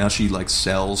shows, but now she like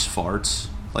sells farts.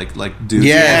 Like dudes.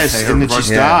 Yes, pay her and then for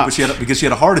she farts. stopped. But because she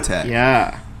had a heart attack.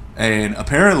 Yeah. And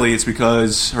apparently it's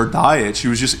because her diet, she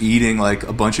was just eating like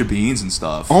a bunch of beans and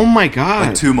stuff. Oh my god.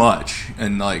 Like too much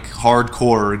and like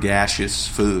hardcore gaseous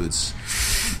foods.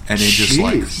 And it just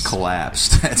like Jeez.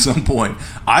 collapsed at some point.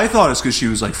 I thought it's because she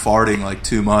was like farting like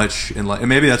too much and and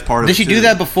maybe that's part of Did it. she too. do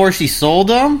that before she sold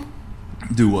them?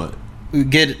 Do what?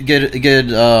 Get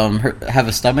have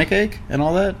a stomach ache and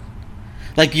all that?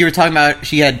 Like you were talking about,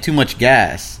 she had too much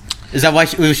gas. Is that why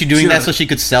was she doing that so she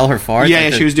could sell her farts? Yeah,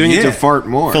 like she was doing it to fart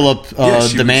more. Fill up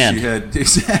demand. She had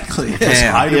exactly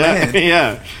high demand.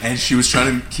 Yeah, and she was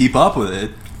trying to keep up with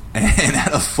it and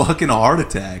had a fucking heart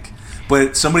attack.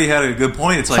 But somebody had a good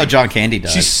point. It's That's like how John Candy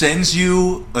died. She sends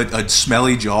you a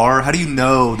smelly jar. How do you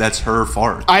know that's her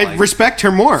fart? I respect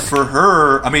her more. For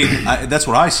her, I mean, that's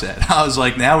what I said. I was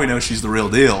like, now we know she's the real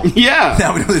deal. Yeah.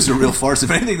 Now we know these are real farts.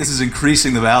 If anything, this is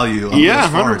increasing the value of those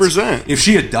farts. 100%. If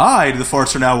she had died, the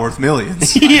farts are now worth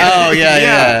millions. Yeah. Oh,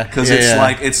 yeah. Because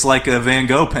it's like a Van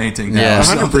Gugh painting now. Yeah. Or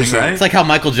something, 100%. right? It's like how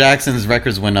Michael Jackson's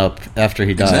records went up after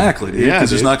he died. Exactly, dude. Yeah,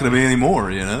 Because there's dude. not going to be any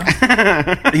more, you know?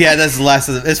 Yeah, that's the last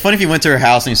of the, it's funny if you went to her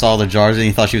house and you saw all the jars and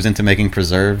you thought she was into making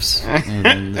preserves.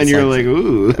 And you're like,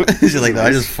 ooh. she's like, no, I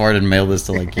just farted and mailed this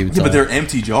to like Utah. Yeah, but they're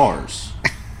empty jars.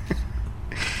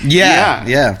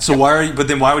 Yeah. So why are you? But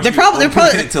then why would They're you probably-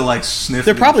 open it to like sniff?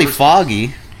 They're it probably first?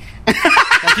 foggy. Like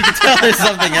you can tell there's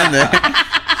something in there.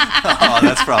 Oh,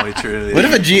 that's probably true. Yeah.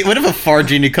 What if a fart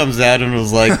genie comes out and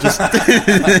was like, just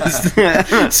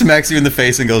smacks you in the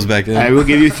face and goes back in? I will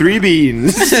give you 3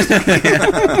 beans.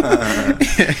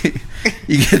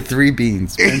 You get 3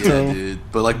 beans. Pinto. Dude.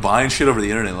 But like buying shit over the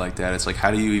internet like that, it's like,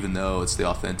 how do you even know it's the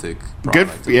authentic Good,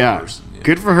 product? of the person? Yeah.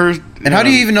 good for her. And how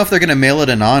do you even know if they're going to mail it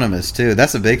anonymous, too?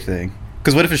 That's a big thing.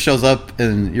 Because what if it shows up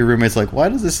and your roommate's like, why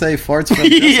does it say farts from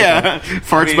Jessica? Yeah,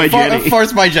 farts by Jenny.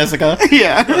 Farts by Jessica.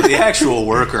 Yeah. The actual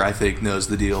worker, I think, knows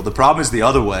the deal. The problem is the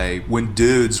other way, when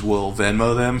dudes will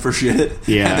Venmo them for shit.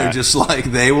 Yeah. And they're just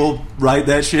like, they will write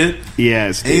that shit.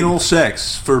 Yes. dude. Anal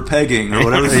sex for pegging or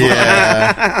whatever the fuck.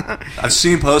 Yeah. I've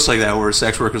seen posts like that where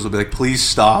sex workers will be like, please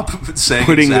stop saying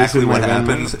Putting this exactly in my what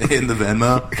Venmo. happened in the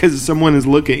Venmo. Because someone is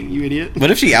looking, you idiot. What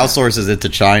if she outsources it to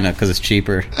China because it's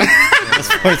cheaper? Those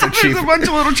farts are There's cheaper. a bunch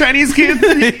of little Chinese kids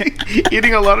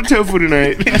eating a lot of tofu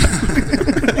tonight.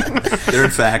 They're in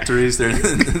factories. She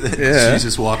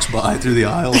just walks by through the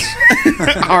aisles.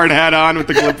 Hard hat on with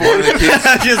the clipboard.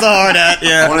 Just a hard hat,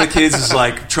 yeah. One of the kids is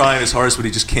like trying his hardest, but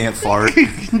he just can't fart, and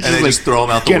they like, just throw him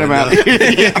out the Get window. him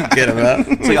out. Yeah. Get him out.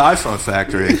 It's like iPhone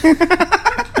factory.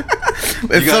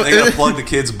 They gotta plug the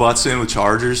kids' butts in with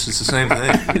chargers. It's the same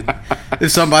thing. Dude.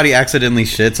 If somebody accidentally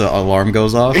shits, an alarm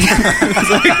goes off.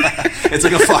 It's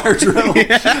like a fire drill. Bunch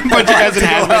of guys in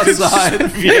hazmat outside.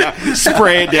 suits. Yeah.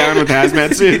 Spray it down with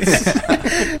hazmat suits.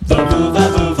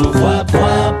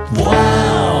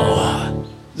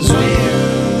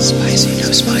 Spicy,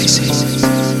 no spicy.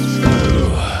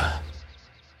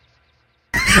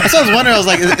 That's what I was wondering. I was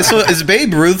like, is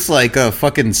Babe Ruth's like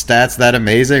fucking stats that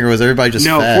amazing, or was everybody just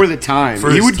No, fat? for the time. For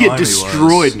he his would get time, he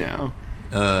destroyed was. now.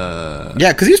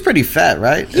 Yeah, because he was pretty fat,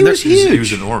 right? He was huge. He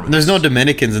was enormous. There's no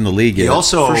Dominicans in the league yet. He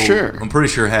also, For sure. I'm pretty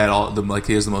sure, had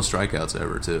he has the most strikeouts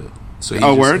ever too.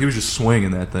 So word? he was just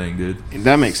swinging that thing, dude.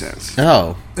 That makes sense.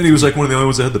 Oh, And he was like one of the only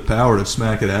ones that had the power to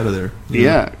smack it out of there. You know?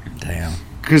 Yeah. damn.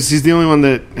 Because he's the only one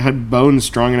that had bones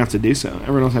strong enough to do so.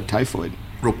 Everyone else had typhoid.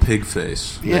 Real pig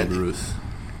face. Yeah. Babe Ruth.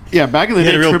 Yeah, back in the He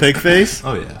day. had a real pig face.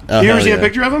 Oh yeah. Oh, You ever hell seen yeah. a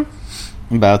picture of him?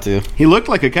 I'm about to. He looked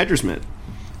like a catcher's mitt.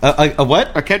 A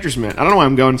what? A catcher's mitt. I don't know why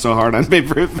I'm going so hard on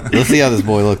Babe Ruth. Let's see how this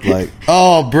boy looked like.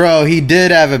 Oh, bro, he did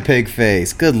have a pig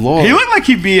face. Good lord. He looked like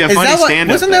he'd be a Is funny that what,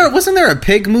 stand-up. wasn't there a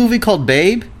pig movie called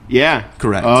Babe? Yeah.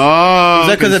 Correct. Oh. Is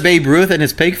that because of Babe Ruth and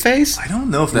his pig face? I don't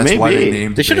know if that's why Maybe. they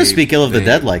named. They shouldn't Babe speak ill of the Babe.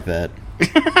 dead like that.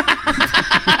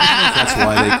 That's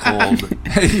why they called.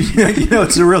 You know,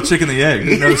 it's a real chicken and the egg.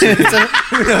 Who knows?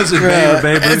 Who knows if Babe or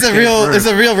Babe Ruth It's a came real, first? it's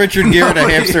a real Richard Gere and a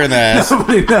hamster in the ass.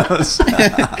 Nobody knows.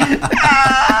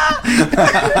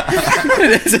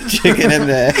 It's a chicken in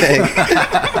the egg.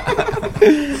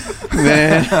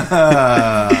 Man,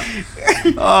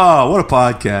 Oh, what a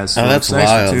podcast! Oh, that's Thanks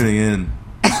wild. for tuning in.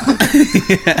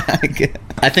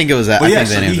 I think it was that. But I yeah, think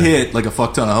so the he name of it. hit like a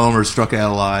fuck ton of homers, struck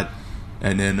out a lot,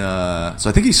 and then so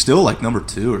I think he's still like number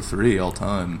 2 or 3 all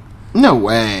time. No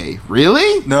way.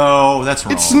 Really? No, that's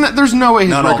wrong. It's not, there's no way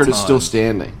his Not all record is time. still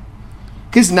standing.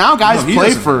 Because now guys No, he play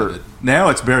doesn't have for... it. Now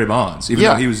it's Barry Bonds, even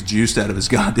Yeah. though he was juiced out of his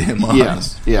goddamn mind.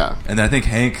 Yes. Yeah. And I think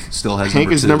Hank still has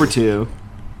Hank is number 2.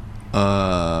 He's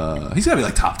got to be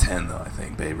like top 10 though. I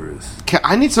think Babe Ruth.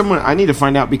 I need to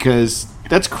find out because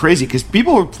that's crazy. Because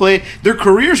people who play... Their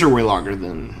careers are way longer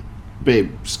than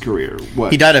Babe's career.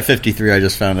 What? He died at 53. I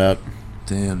just found out.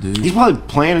 Damn, dude. He's probably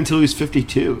playing until he was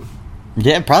 52.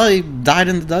 Yeah, probably died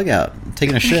in the dugout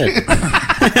taking a shit.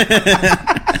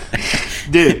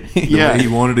 Dude, The yeah. way he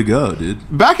wanted to go, dude.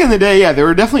 Back in the day, yeah, they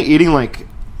were definitely eating like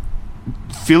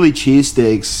Philly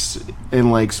cheesesteaks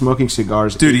and like smoking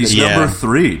cigars. Dude, he's Yeah. number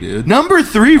 3, dude. number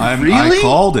 3. I Really?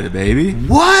 called it, baby.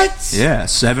 What? Yeah,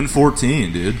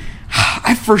 7-14, dude. I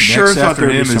I for sure Next thought after there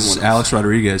would him be is someone else. Alex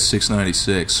Rodriguez,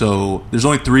 696. So there's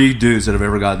only 3 dudes that have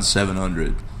ever gotten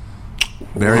 700.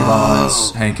 Barry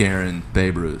Bonds, Hank Aaron,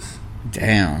 Babe Ruth.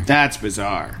 Damn. That's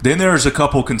bizarre. Then there's a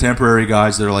couple contemporary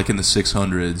guys that are like in the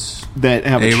 600s. That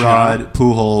have a A-Rod, shot.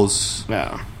 Pujols,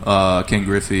 Yeah. Ken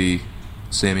Griffey,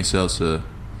 Sammy Sosa.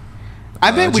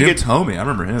 I bet we Jim get Thome, I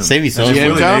remember him. Sammy Sosa. Jim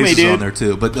Willie Thome, Mays is dude. on there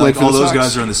too. But Played like for all the those Sox.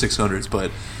 guys are in the 600s.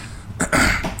 But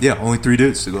yeah, only 3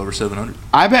 dudes to go over 700.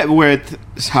 I bet with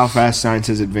how fast science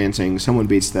is advancing, someone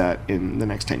beats that in the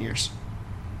next 10 years.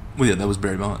 Well, yeah, that was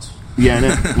Barry Bonds. Yeah, I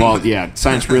know. Well, yeah,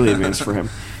 science really advanced for him.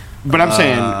 But I'm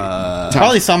saying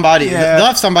Probably somebody. Yeah. They'll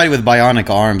have somebody with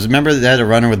bionic arms. Remember they had a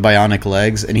runner with bionic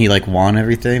legs, and he like won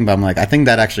everything. But I'm like, I think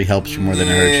that actually helps you more than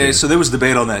it hurts you. So there was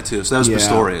debate on that too. So that was Yeah.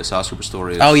 Pistorius, Oscar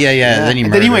Pistorius. Oh yeah. Then he and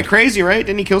murdered. then he went crazy, right?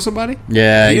 Didn't he kill somebody?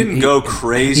 Yeah, He didn't go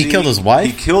crazy. he killed his wife?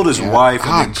 He killed his Yeah. wife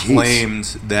Ah, and then jeez. claimed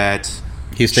that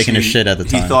He was taking a shit at the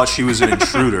time. He thought she was an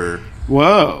intruder.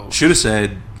 Whoa. Should have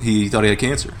said he thought he had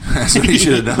cancer. That's what he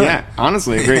should have done. Yeah,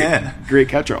 honestly, a great, Yeah. great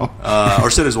catch-all.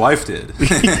 Or said his wife did.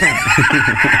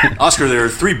 Oscar, there are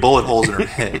 3 bullet holes in her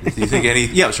head. Do you think any?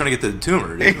 Yeah, I was trying to get the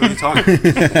tumor. Dude. What are you talking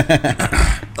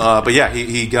about? But yeah,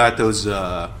 he got those.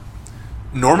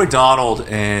 Norm Macdonald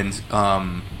and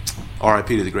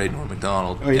R.I.P. to the great Norm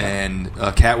Macdonald and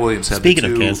Cat Williams have Speaking the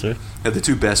of two, cancer. have the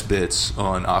 2 best bits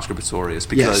on Oscar Pistorius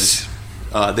because. Yes.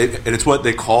 And it's what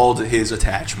they called his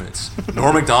attachments.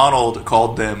 Norm Macdonald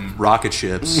called them rocket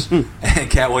ships, and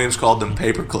Cat Williams called them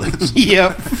paper clips.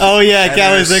 Yep. Oh yeah, And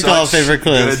Cat was they're they call such favorite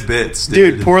clips. Good bits,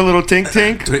 Dude, poor little Tink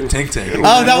Tink. Tink Tink.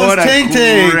 Oh, that What was a Tink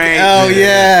Tink. great Oh bit.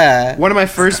 yeah. One of my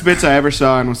first bits I ever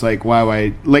saw and was like, wow,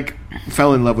 I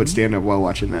fell in love with stand-up while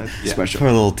watching that Yeah. special. Poor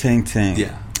little Tink Tink.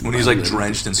 Yeah, when he's like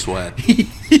drenched in sweat,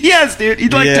 Yes, dude. He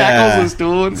Yeah. tackles the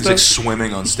stool and he's like stuff.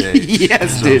 swimming on stage.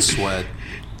 Yes, in dude. sweat.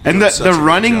 And Doing the such a good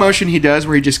running job. motion he does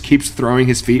where he just keeps throwing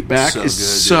his feet back So is good, dude.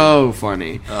 so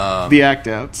funny. The act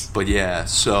outs. But yeah,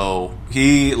 so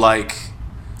he I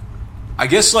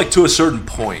guess to a certain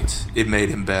point it made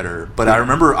him better. But I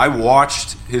remember I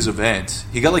watched his event.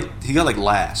 He got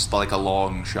last by a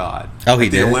long shot. Oh, he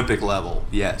at the did? Olympic level.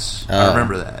 Yes, I Oh.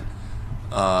 remember that.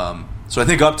 So I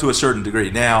think up to a certain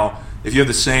degree. Now, if you have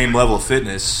the same level of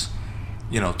fitness,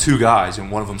 2 guys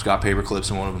and one of them's got paper clips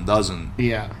and one of them doesn't.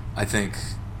 Yeah. I think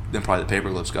then probably the paper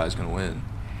clips guy's going to win.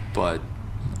 But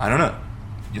I don't know.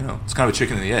 It's kind of a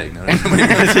chicken and the egg. No?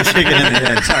 It's a chicken in the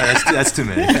egg. Sorry, that's too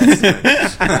many.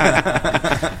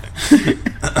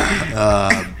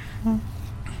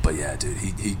 But yeah, dude,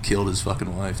 he killed his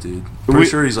fucking wife, dude. Pretty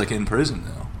sure he's in prison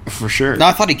now. For sure. No,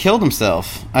 I thought he killed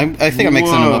himself. I think I'm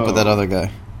mixing him up with that other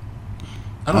guy.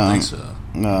 I don't think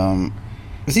so.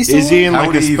 Is he still? Is he in How a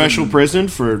would he special even- prison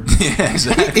for... Yeah,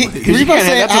 exactly. You can't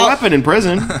have, that's a weapon in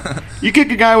prison. You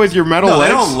kick a guy with your metal No,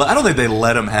 legs. I don't think they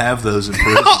let him have those in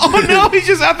prison. Oh no, he's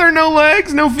just out there, no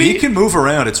legs, no feet. He can move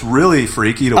around. It's really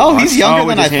freaky to Oh, watch. he's younger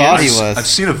with than I his thought he hands. was. I've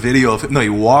seen a video of him. No, he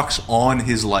walks on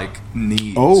his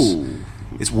knees. Oh,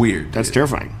 It's weird. that's dude.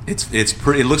 terrifying. It's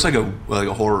pretty. It looks like a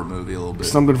horror movie a little bit.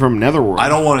 Something from Netherworld. I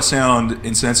don't want to sound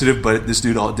insensitive, but this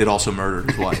dude did also murder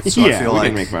his wife. So Yeah, I feel we like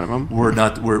can make fun of him.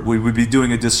 we would be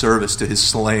doing a disservice to his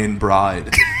slain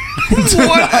bride.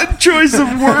 What a choice of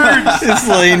words. His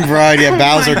slain bride. Yeah,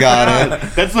 Bowser got it.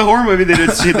 That's the horror movie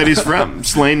that he's from.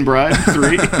 Slain Bride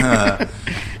 3.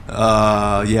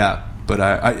 Yeah. But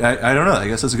I don't know. I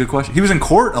guess that's a good question. He was in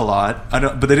court a lot,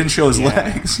 but they didn't show his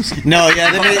legs. No, he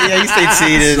stayed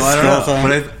seated. So I the don't whole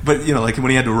know. time. But when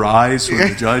he had to rise for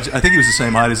the judge, I think he was the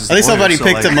same height as his I think lawyer, somebody so,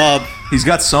 picked him up. He's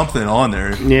got something on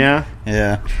there. Yeah.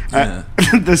 Yeah. Yeah.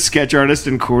 The sketch artist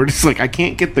in court is like, I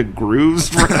can't get the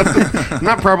grooves right. I'm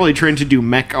not properly trained to do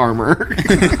mech armor.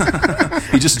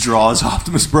 He just draws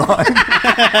Optimus Prime.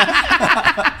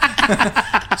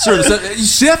 Sir, you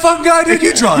see that fucking guy, dude?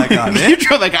 You draw that guy, man. You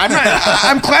draw like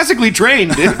I'm classically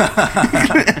trained.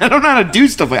 I don't know how to do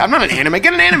stuff like I'm not an anime.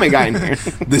 Get an anime guy in here.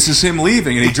 This is him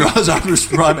leaving, and he draws Optimus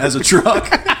Prime as a truck.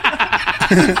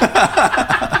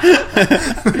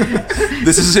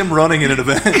 This is him running in an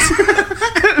event.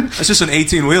 That's just an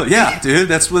 18-wheeler. Yeah, dude,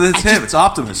 it's him. It's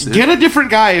Optimus, dude. Get a different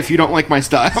guy if you don't like my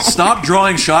style. Stop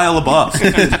drawing Shia LaBeouf.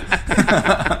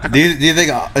 Do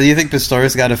you think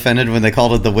Pistorius got offended when they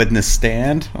called it the witness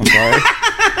stand? I'm sorry.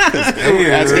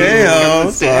 That's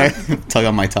Heyo. Sorry. Tug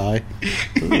on my tie.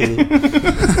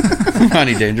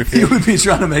 Rodney He Dangerfield. would be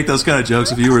trying to make those kind of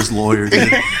jokes if you were his lawyer,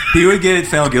 dude. He would get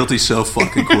found guilty so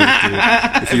fucking quick,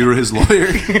 dude. If you were his lawyer.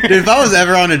 Dude, if I was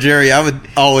ever on a jury, I would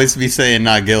always be saying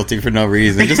not guilty for no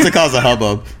reason, just to cause a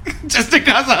hubbub. Just to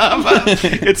cause a hubbub.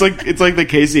 It's like the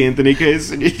Casey Anthony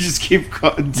case, and you just keep You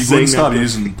saying wouldn't stop that.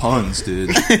 using puns, dude.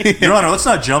 Your Honor, let's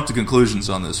not jump to conclusions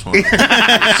on this one.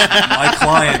 My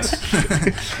client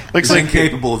Looks is like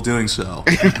incapable of doing so.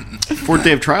 fourth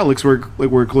day of trial. Looks like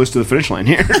we're close to the finish line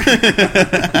here.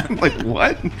 Like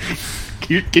what?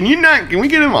 Can we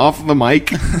get him off the mic?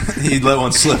 He'd let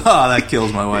one slip. Oh, that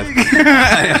kills my wife.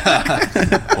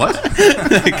 What?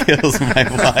 That kills my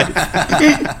wife.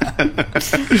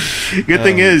 Good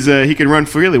thing is he can run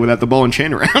freely without the ball and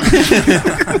chain around.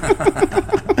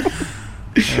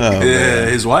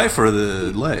 His wife or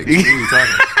the legs? What are you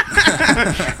talking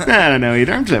about? I don't know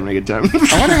either. I'm just having a good time.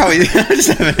 I wonder how I'm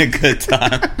just having a good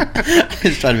time. I'm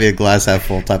just trying to be a glass half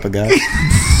full type of guy.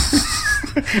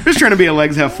 Just trying to be a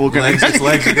legs half full kind Legs, of guy. it's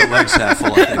legs, you got legs half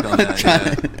full, I think, on that.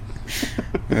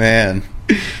 Yeah. Man.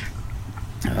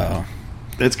 Oh.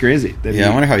 That's crazy. Yeah,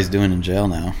 I wonder how he's doing in jail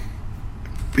now.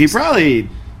 He probably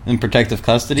In protective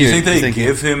custody? Do you or think they he-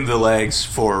 give him the legs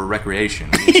for recreation?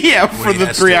 yeah When for he the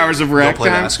has 3 to hours of go rec play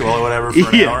time. basketball or whatever for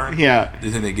an Yeah, hour? yeah. Do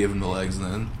you think they give him the legs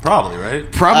then? Probably,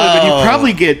 right? Probably, but Oh. you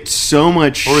probably get so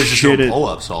much Or he's just shit. doing at-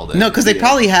 pull-ups all day. No, because they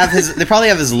probably have his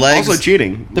legs. Also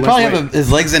cheating. They Less probably weight. have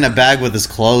his legs in a bag with his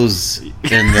clothes in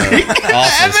the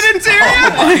office. Evidence Oh area.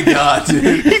 my god,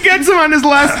 dude. He gets him on his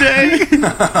last day.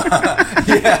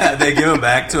 Yeah, they give him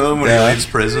back to him when he Yeah. leaves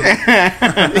prison.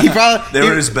 He probably They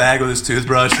were in his bag with his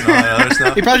toothbrush and all that other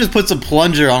stuff. he probably just puts a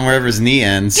plunger on wherever his knee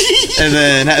ends, and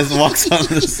then walks on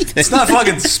the stage. It's not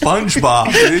fucking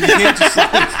SpongeBob, dude. You can't just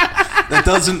like,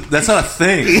 that's not a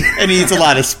thing. And he eats a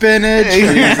lot of spinach.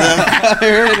 And he's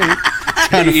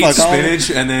trying to He fuck eats all.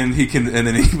 spinach and then he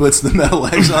puts the metal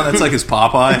legs on. That's like his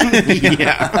Popeye.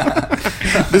 Yeah.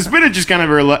 The spinach is kind of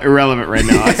irrelevant right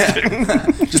now.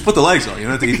 Just put the legs on. You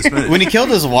don't have to eat the spinach. When he killed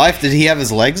his wife, did he have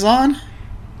his legs on?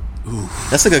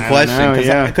 That's a good question. know,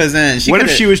 yeah. Because then she What if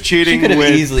could've- she was cheating she could've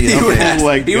with- easily He He would, Okay.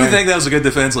 Like, he would think that was a good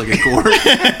defense, like in court.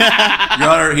 Your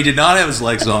Honor, he did not have his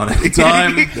legs on at the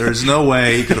time. There is no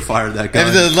way he could have fired that gun.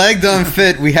 If the leg don't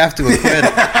fit, we have to acquit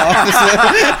officer.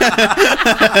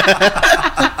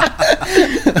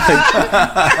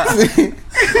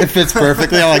 It fits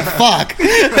perfectly. I'm like, fuck.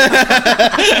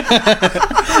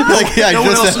 Like, yeah, no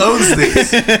one else owns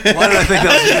these. Why did I think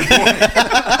that was a good point?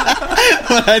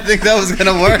 I think that was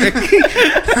gonna work.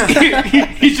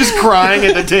 He's just crying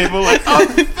at the table like, I'm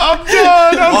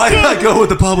done. Why did I go with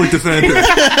the public defender?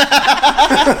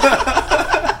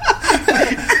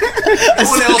 No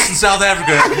one else in South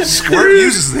Africa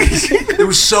uses these. It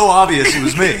was so obvious it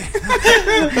was me.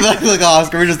 Look,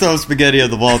 Oscar, we're just throwing spaghetti at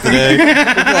the wall today. We're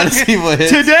trying to see what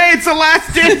hits. Today it's the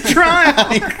last day of trial.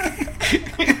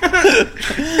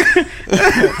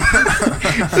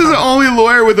 This is the only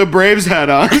lawyer with a Braves hat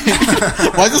on.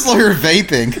 Why is this lawyer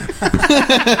vaping?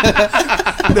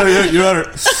 No, Your Honor,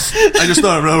 I just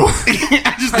thought of another one.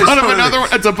 I just thought of another one.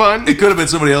 It's a pun. It could have been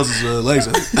somebody else's legs.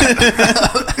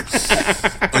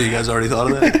 Oh, you guys already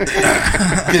thought of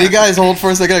that? Can you guys hold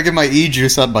for a second? I gotta get my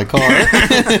e-juice out my car.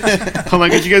 Hold on,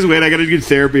 could you guys wait? I gotta do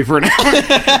therapy for an hour.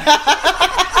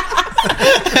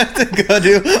 I have to go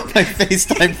do my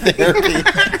FaceTime therapy.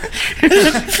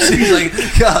 He's like,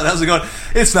 God, how's it going?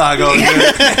 It's not going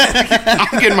good.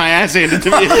 I'm getting my ass handed to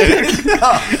me.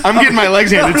 I'm getting my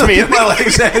legs handed to me. Get my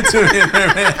legs handed to me in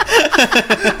there, man.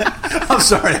 I'm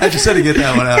sorry, I just had to get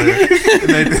that one out here. It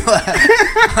made me laugh.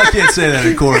 I can't say that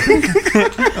in court.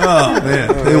 Oh,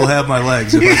 man. They will have my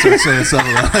legs if I start saying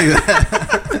something like that.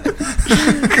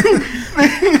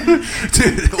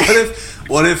 Dude,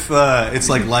 what if it's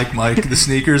like Mike, the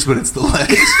sneakers, but it's the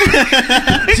legs?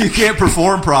 You can't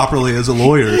perform properly as a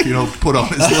lawyer if you don't put on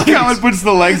his legs. Colin puts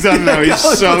the legs on now. He's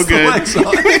Colin so puts the good. legs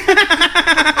on.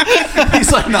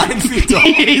 He's like 9 feet tall.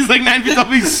 He's like 9 feet tall.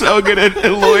 He's so good at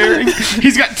lawyering.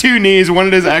 He's got two knees, one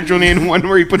at his actual knee and one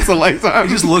where he puts the legs on.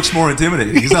 He just looks more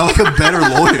intimidating. He's not like a better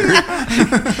lawyer.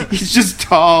 He's just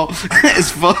tall as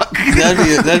fuck.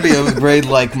 That'd be a great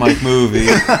Mike movie.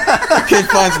 Kid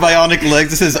finds bionic legs.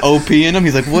 This is OP in him.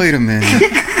 He's like, wait a minute.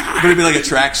 But it'd be like a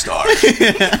track star.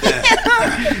 Yeah.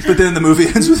 But then the movie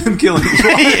ends with him killing his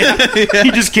wife.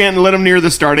 He just can't let him near the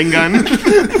starting gun.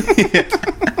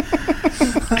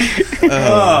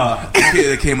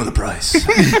 They came with a price.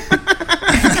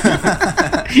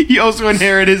 He also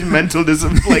inherited his mental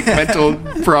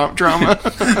trauma.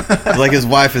 Like his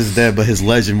wife is dead, but his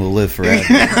legend will live forever.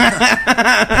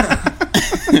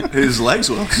 His legs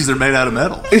will, because they're made out of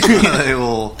metal. They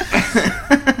will.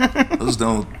 Those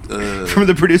don't. From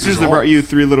the producers that brought you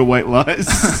Three Little White Lies.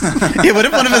 Yeah, what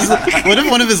if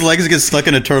one of his legs gets stuck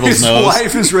in a turtle's His nose?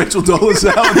 wife is Rachel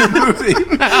Dolezal in the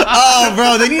movie. Oh,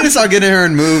 bro, they need to start getting her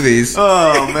in movies.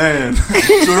 Oh man!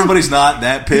 So everybody's not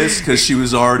that pissed because she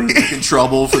was already in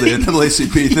trouble for the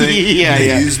NAACP thing. Yeah, they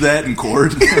yeah. used that in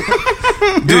court.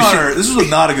 Your Honor, this was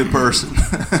not a good person.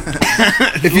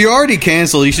 If you're already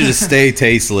canceled, you should just stay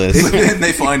tasteless. But then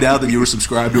they find out that you were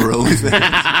subscribed to her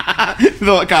OnlyFans.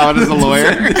 They'll call it as a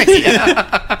lawyer.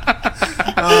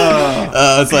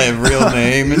 It's like a real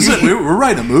name. We're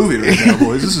writing a movie right now,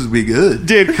 boys. This would be good.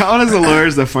 Dude, Colin as a lawyer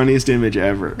is the funniest image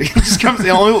ever. He just comes the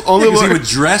only Because he lawyer. would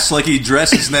dress like he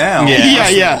dresses now. Yeah.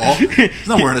 Yeah. He's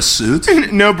not wearing a suit.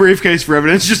 No briefcase for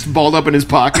evidence, just balled up in his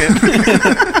pocket.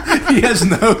 He has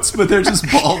notes, but they're just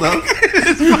balled up.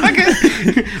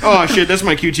 Oh shit, that's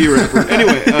my QT rapper.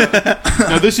 Anyway,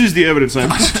 now this is the evidence. It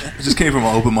just came from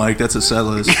an open mic. That's a set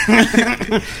list.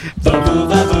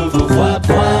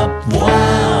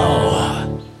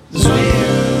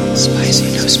 Spicy,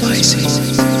 no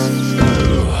spicy.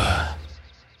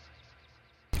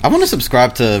 I want to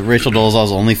subscribe to Rachel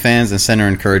Dolezal's OnlyFans and send her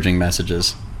encouraging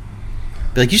messages.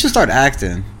 Be like, you should start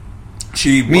acting.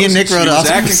 Me and Nick wrote She was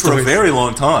awesome acting for a stories. very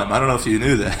long time. I don't know if you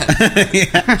knew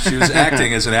that. She was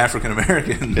acting as an African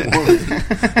American woman.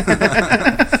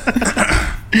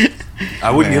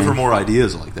 I wouldn't give her more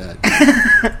ideas like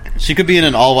that. She could be in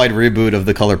an all-white reboot of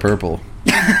The Color Purple.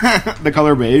 The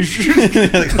color beige.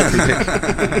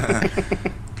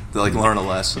 To like learn a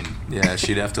lesson. Yeah,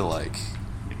 she'd have to like,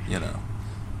 you know,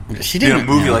 She be in a didn't.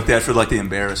 movie like that for like the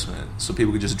embarrassment, so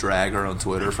people could just drag her on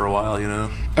Twitter for a while. You know.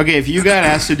 Okay, if you got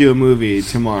asked to do a movie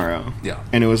tomorrow, Yeah.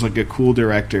 and it was like a cool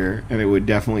director, and it would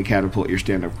definitely catapult your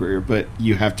stand-up career, but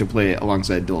you have to play it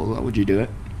alongside Dolezal, would you do it?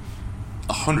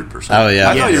 100%. Oh, yeah.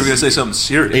 I thought you Yes. were gonna say something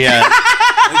serious. Yeah,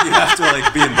 Like you have to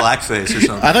like be in blackface or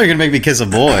something. I thought you were gonna make me kiss a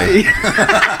boy.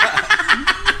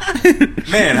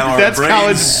 Man, how our That's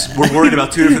brains we're worried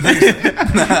about two different things.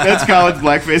 That's college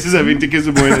blackface is having to kiss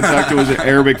a boy and then talk to his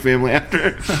Arabic family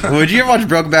after. Would you ever watch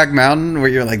Brokeback Mountain, where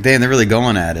you're like, damn, they're really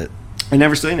going at it? I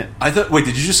never seen it. I thought. Wait,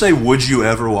 did you just say would you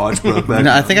ever watch Brokeback?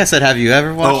 No, I think I said, have you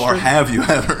ever watched? Oh, or it? have you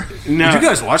ever? No. Did you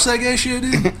guys watch that gay shit,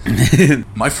 dude?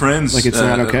 My friends, Like it's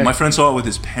not okay? My friend saw it with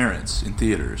his parents in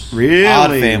theaters. Really?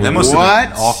 Odd family. That must What? have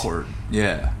been awkward.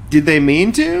 Yeah, Did they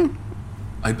mean to?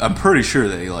 I'm pretty sure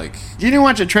they like. You didn't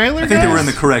watch a trailer? I think they were in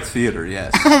guys? the correct theater.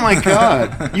 Yes. Oh my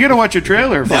god! You gotta watch a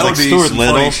trailer. That like would be Stuart some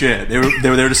Little. funny shit. They were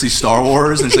there to see Star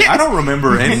Wars, and it's like I don't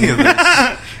remember any of this.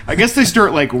 I guess they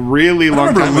start like really I long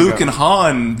remember time Luke ago. and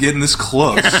Han getting this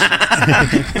close.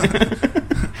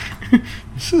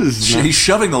 This is not- He's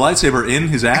shoving the lightsaber in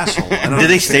his asshole. I don't Did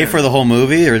they stay understand. for the whole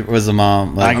movie, or was the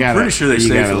mom? Like, I got- I'm pretty sure they You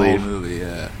stayed gotta for the whole leave. movie.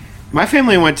 Yeah. My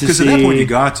family went to Because see. at that point you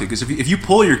got to. Because if you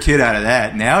pull your kid out of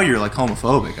that, now you're like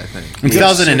homophobic. I think. in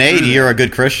 2008, Sit through you're that. a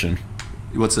good Christian.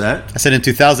 What's that? I said in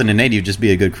 2008, you'd just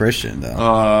be a good Christian, though.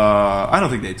 I don't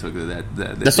think they took that.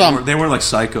 That's why I'm- they weren't like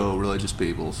psycho religious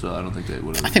people, so I don't think they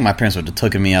would I have. think my parents would have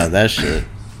taken me out of that shit.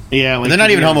 Yeah, like They're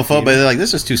not even yeah, homophobic, but they're like,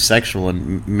 this is too sexual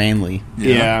and manly.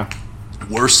 Yeah.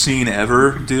 Worst scene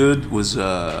ever, dude, was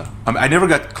I never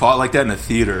got caught like that in a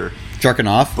theater, Jerking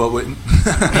off? but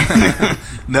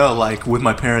no, like with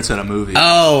my parents at a movie.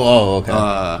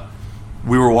 Okay.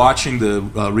 We were watching the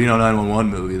Reno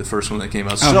 911 movie, the first one that came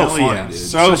out. So hell funny, yeah. dude.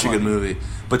 So Such funny. a good movie.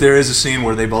 But there is a scene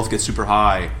where they both get super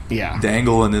high. Yeah.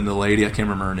 Dangle and then the lady, I can't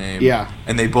remember her name. Yeah.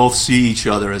 And they both see each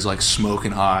other as like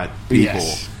smoking hot people.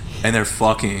 Yes. And they're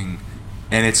fucking.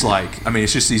 And it's like, I mean,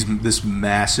 it's just these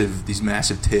massive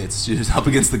tits just up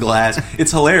against the glass.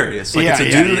 It's hilarious. Like Yeah, it's a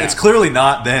yeah, dude. yeah. It's clearly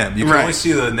not them. You can Right. only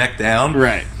see the neck down.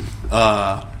 Right.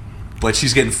 But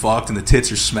she's getting fucked, and the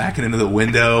tits are smacking into the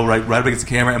window right up against the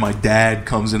camera. And my dad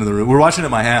comes into the room. We're watching it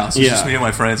at my house. It's Yeah. just me and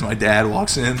my friends. My dad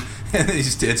walks in, and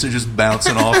these tits are just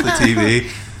bouncing off the TV.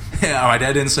 Yeah, my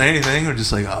dad didn't say anything. We're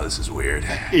just like, oh, this is weird.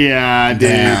 Yeah, dude.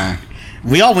 Damn.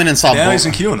 We all went and saw Now he's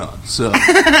in Borat. QAnon. So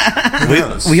who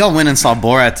knows? We all went and saw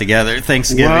Borat together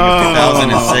Thanksgiving Whoa. of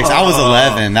 2006. I was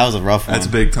 11. That was a rough one. That's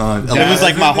big time. It was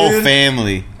like my whole Dude.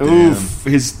 family. Oof.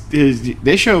 His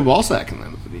they show ballsack in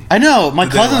that movie. I know. My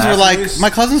Did they cousins were laugh like, at this?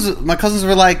 my cousins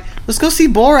were like, let's go see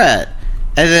Borat.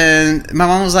 And then my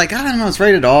mom was like, I don't know, it's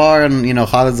rated R, and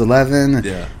Khaled's 11.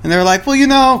 Yeah. And they were like,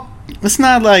 well, it's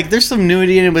not like there's some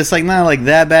nudity in it, but it's like not like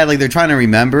that bad. Like they're trying to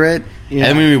remember it. Yeah.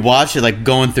 And when we watched it, like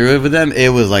going through it with them, it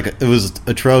was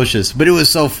atrocious, but it was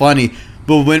so funny.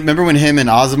 But remember when him and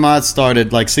Azamat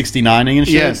started like 69ing and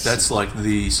shit? Yes. That's like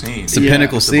the scene. It's the Yeah,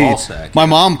 pinnacle the scene. ball sack, My yeah.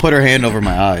 mom put her hand over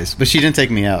my eyes, but she didn't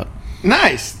take me out.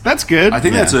 Nice. That's good. I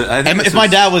think Yeah. that's a. I think And that's if my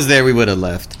dad was there, we would have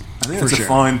left. I think that's a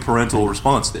fine parental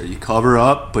response there. You cover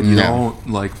up, but you don't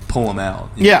like pull them out.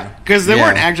 Yeah, because they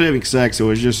weren't actually having sex. It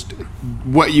was just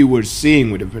what you were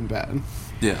seeing would have been bad.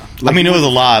 Yeah, I mean, it was a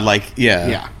lot. Like,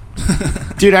 yeah.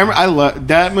 Dude, I love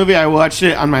that movie. I watched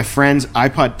it on my friend's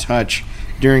iPod Touch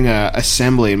during a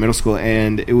assembly in middle school,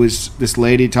 and it was this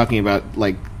lady talking about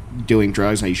like doing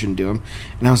drugs and how you shouldn't do them,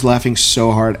 and I was laughing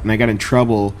so hard, and I got in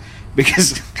trouble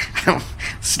because I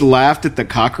laughed at the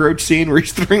cockroach scene where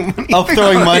he's throwing money. Oh,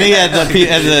 throwing money at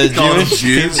the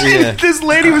Jews. Yeah. This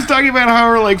lady was talking about how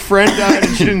her like friend died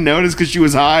and she didn't notice because she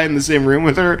was high in the same room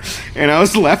with her, and I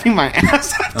was laughing my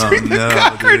ass off during the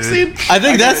cockroach scene. I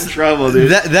think that's in trouble,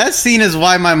 dude. That scene is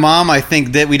why my mom, I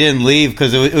think, that we didn't leave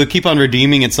because it would keep on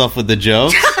redeeming itself with the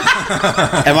jokes.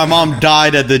 And my mom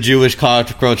died at the Jewish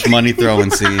cockroach money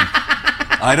throwing scene.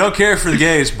 I don't care for the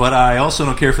gays, but I also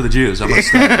don't care for the Jews. I'm going to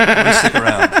stick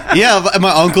around. Yeah, my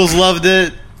uncles loved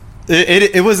it.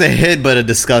 It was a hit, but a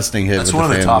disgusting hit. That's one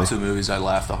of the top two movies I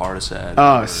laughed the hardest at.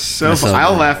 Oh, so fun.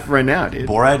 I'll laugh right now, dude.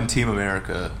 Borat and Team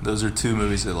America. Those are two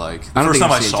movies that, like, the first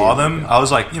time I saw them, I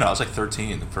was like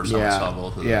 13 the first time I saw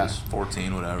both of those.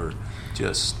 14, whatever.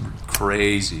 Just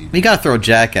crazy. You got to throw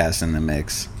Jackass in the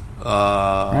mix.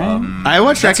 Right? I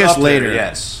watched Jackass later. There,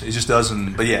 yes, it just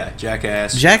doesn't. But yeah,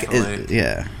 Jackass.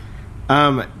 Yeah.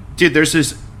 Dude, there's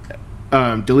this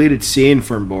deleted scene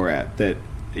from Borat that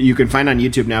you can find on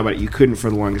YouTube now, but you couldn't for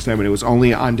the longest time, and it was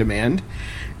only on demand,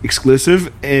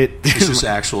 exclusive. It's just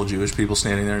actual Jewish people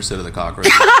standing there instead of the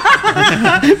cockroaches.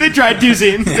 They tried two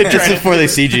scenes. Just before they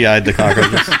CGI'd the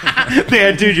cockroaches. They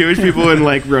had two Jewish people in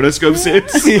like rotoscope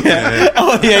suits. Yeah.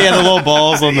 Oh yeah, the little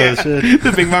balls on the shit.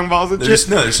 The ping pong balls and shit.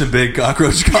 There's some big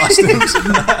cockroach costumes.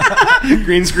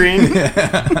 Green screen.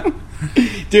 Yeah.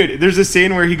 Dude, there's a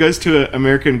scene where he goes to an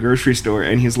American grocery store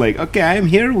and he's like, okay, I'm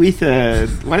here with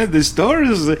one of the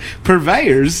store's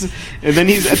purveyors. And then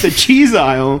he's at the cheese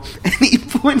aisle and he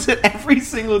points at every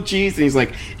single cheese and he's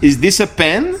like, is this a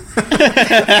pen?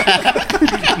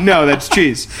 No, that's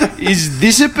cheese. Is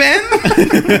this a pen?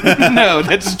 No,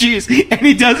 that's cheese. And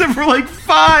he does it for like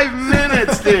 5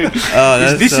 minutes, dude. Oh,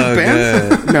 that's is this so a pen?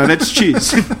 good. No, that's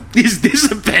cheese. Is this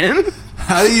a pen?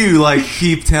 How do you like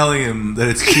keep telling him that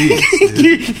it's cheese?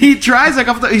 He tries like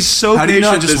he's so. How do you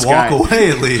not just walk guy. away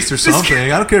at least or something?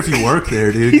 I don't care if you work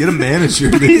there, dude. Get a manager.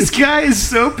 Dude. This guy is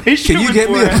so patient. Can you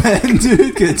get me a pen,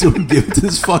 dude? Get it to him. Give it to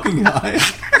this fucking guy.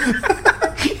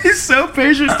 He's so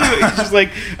patient too. He's just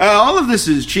like, all of this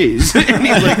is cheese, and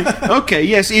he's like, okay,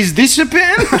 yes, is this a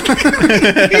pen?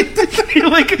 he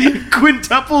like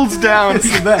quintuples down.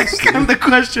 It's the best. On the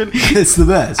question. It's the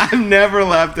best. I've never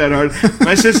laughed that hard.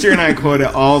 My sister and I quote it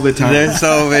all the time. There's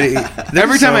so many.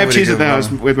 Every time I have cheese at the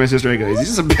house with my sister, I go, is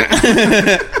this a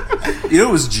pen? You know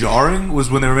what was jarring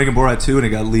was when they were making Borat 2 and it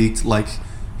got leaked, like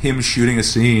him shooting a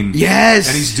scene. Yes.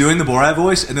 And he's doing the Borat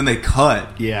voice and then they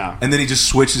cut. Yeah. And then he just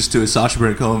switches to his Sacha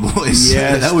Baron Cohen voice.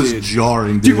 Yes, that was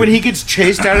jarring, dude. Dude, when he gets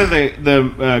chased out of the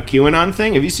QAnon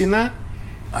thing, have you seen that?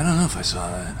 I don't know if I saw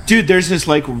that. Dude, there's this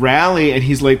like rally and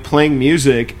he's like playing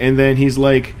music and then he's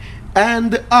like,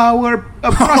 and our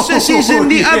processes in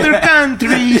the other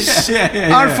countries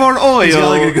are for oil. He's got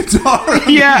like a guitar.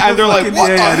 Yeah, and they're like, what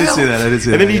the hell? I did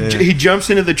see that. And then he jumps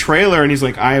into the trailer and he's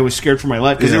like, I was scared for my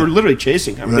life because they were literally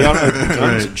chasing him. They all had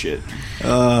guns and shit.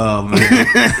 Oh man.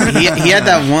 he had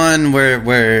that one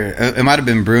where it might have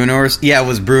been Bruno it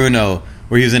was Bruno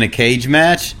where he was in a cage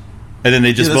match. And then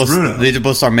they just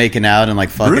both start making out and like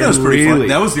fucking. Bruno's pretty funny.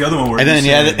 That was the other one where and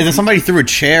then somebody threw a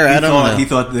chair at him. He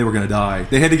thought they were going to die.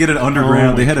 They had to get it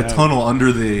underground. They had a tunnel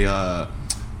under the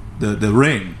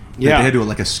ring. Yeah, they had to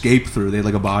like escape through. They had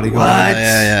like a bodyguard. What?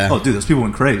 Yeah. Oh, dude, those people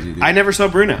went crazy. Dude. I never saw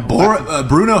Bruno.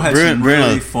 Bruno had some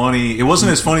really funny. It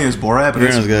wasn't as funny as Borat, but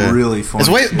it's really funny.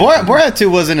 Borat 2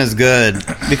 wasn't as good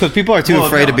because people are too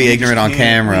afraid to be ignorant on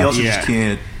camera. We also just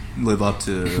can't live up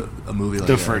to a movie like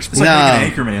the that. First. It's like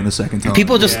making Anchorman the second time.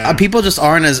 People just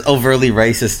aren't as overtly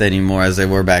racist anymore as they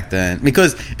were back then.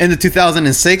 Because in the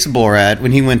 2006 Borat,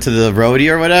 when he went to the roadie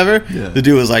or whatever, the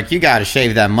dude was like, "You got to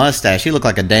shave that mustache. You look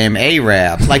like a damn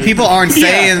Arab." Like people aren't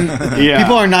saying,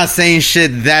 people are not saying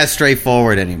shit that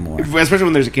straightforward anymore, especially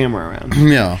when there's a camera around.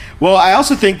 Yeah. Well, I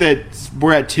also think that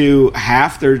Borat 2,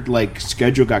 half their like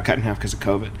schedule got cut in half because of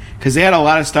COVID. Because they had a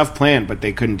lot of stuff planned, but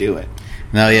they couldn't do it.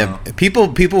 No, yeah, people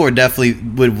were definitely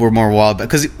were more wild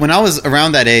because when I was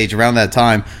around that age, around that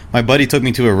time, my buddy took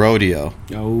me to a rodeo.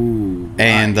 Oh,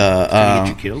 and did he get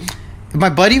you killed? My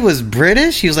buddy was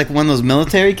British. He was like one of those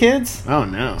military kids. Oh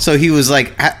no! So he was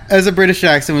like, as a British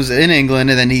accent, was in England,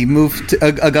 and then he moved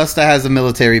to Augusta has a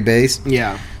military base.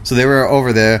 Yeah. So they were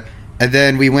over there, and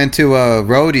then we went to a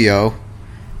rodeo,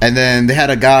 and then they had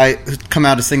a guy come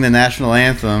out to sing the national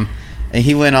anthem, and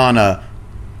he went on a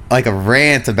like a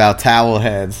rant about towel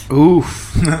heads.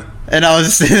 Oof. And I was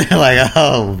just sitting there like,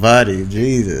 oh, buddy,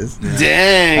 Jesus.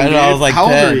 Dang. I don't know, I was like How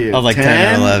 10. old are you? I was like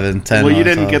 10 or 11. 10 Well, you or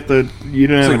didn't 12. get the. You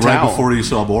didn't It's have like a right towel. before you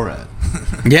saw Borat.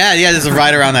 Yeah, this is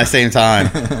right around that same time.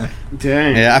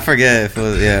 Dang. Yeah, I forget if it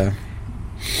was, yeah.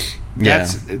 Yeah.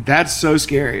 That's so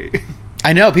scary.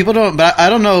 I know, people don't, but I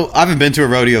don't know. I haven't been to a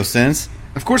rodeo since.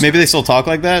 Of course. Maybe they still talk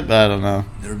like that, but I don't know.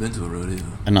 Never been to a rodeo.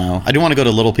 I know. I do want to go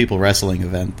to Little People Wrestling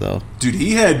event, though. Dude,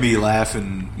 he had me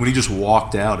laughing when he just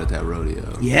walked out at that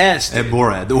rodeo. Yes. At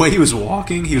Borat. The way he was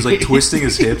walking, he was like twisting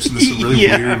his hips in this really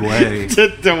weird way.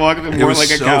 to walk It more was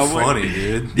like a so cowboy. funny,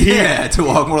 dude. Yeah, to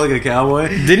walk more like a cowboy.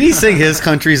 Did he sing his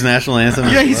country's national anthem?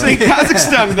 Yeah, he sang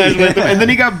Kazakhstan's national anthem, and then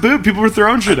he got booed. People were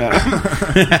throwing shit at him.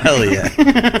 Hell yeah.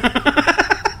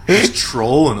 Just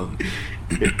trolling him.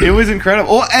 It was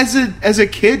incredible. Well, as a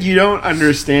kid, you don't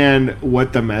understand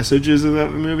what the message is of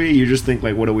that movie. You just think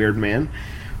like, what a weird man.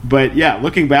 But yeah,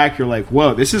 looking back, you're like,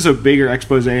 whoa, this is a bigger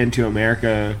expose into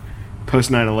America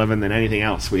post 9/11 than anything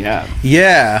else we have.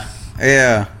 Yeah.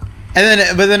 Yeah.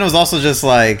 But then it was also just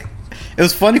like, it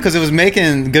was funny because it was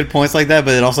making good points like that,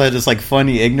 but it also had just like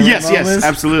funny ignorant moments. Yes,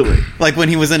 absolutely. Like when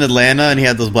he was in Atlanta and he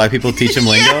had those black people teach him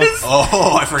lingo. Yes.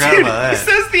 Oh, I forgot Dude, about he that.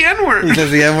 says the N-word. He says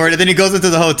the N-word, and then he goes into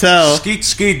the hotel. Skeet,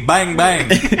 skeet, bang, bang.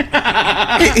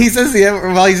 He says the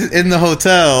N-word while he's in the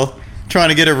hotel trying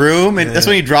to get a room, and that's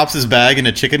when he drops his bag and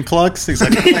a chicken clucks. He's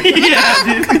like, Yeah,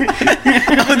 dude.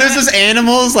 there's just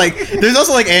animals, like, there's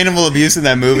also like animal abuse in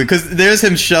that movie, because there's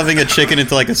him shoving a chicken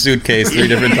into like a suitcase 3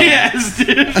 different times. Yes,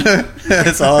 dude.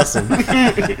 That's awesome.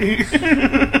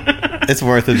 It's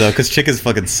worth it though, because chickens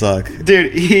fucking suck.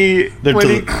 Dude, They're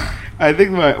I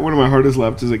think one of my hardest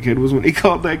laughs as a kid was when he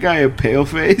called that guy a pale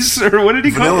face, or what did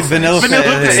he call it? Vanilla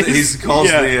face. He calls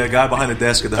Yeah. the guy behind the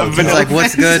desk at the hotel. He's like,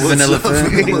 what's good, What's vanilla up, face?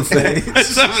 vanilla face?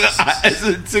 As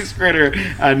a 6th grader,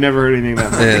 I'd never heard anything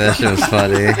that Yeah, that shit was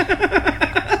funny.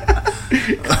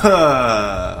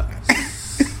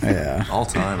 Yeah. All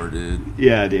timer, dude.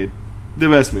 Yeah, dude. The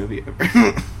best movie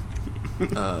ever.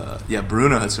 Yeah,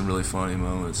 Bruno had some really funny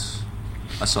moments.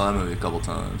 I saw that movie a couple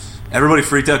times. Everybody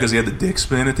freaked out because he had the dick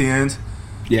spin at the end.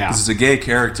 Yeah. Because it's a gay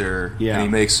character, Yeah. and he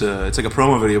makes it's like a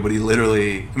promo video, but he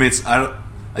literally, I mean, I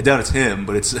doubt it's him,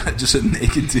 but it's just a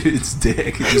naked dude's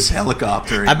dick. He's just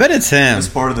helicoptering. I bet it's him. That's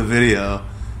part of the video,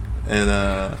 and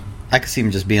I could see him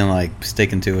just being like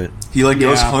sticking to it. he like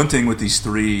goes Yeah. hunting with these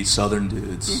 3 Southern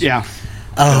dudes. Yeah.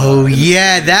 Oh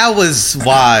yeah, that was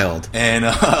wild. And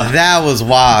That was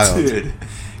wild. dude,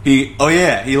 he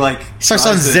like He starts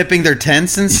tries to- unzipping their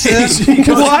tents and shit. He goes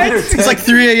to their It's tent. like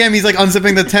 3 a.m. He's like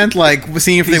unzipping the tent, like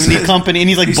seeing if they He need said- company, and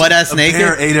he's like He's butt ass a bear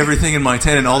naked. ate everything in my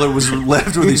tent, and all there was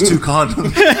left were these 2 condoms.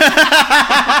 and the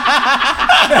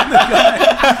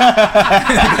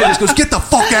guy just goes, "Get the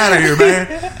fuck out of here,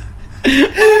 man!"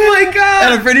 Oh my god.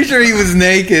 And I'm pretty sure he was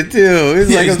naked too. He was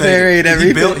like he's a bear ate naked.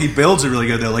 everything. He builds it really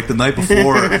good though. Like the night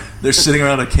before, they're sitting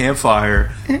around a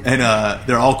campfire, and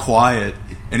they're all quiet.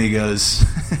 And he goes,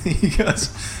 he's got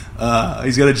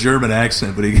a German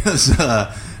accent, but he goes,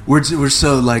 we're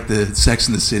so like the Sex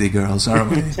and the City girls,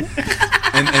 aren't we?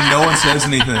 and no one says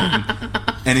anything.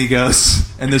 And he goes,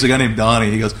 and there's a guy named Donnie.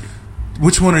 He goes,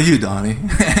 "Which one are you, Donnie?"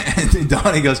 And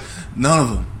Donnie goes, "None of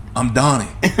them. I'm Donnie."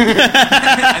 And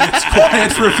it's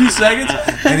quiet for a few seconds,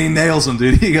 and he nails him,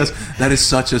 dude. He goes, "That is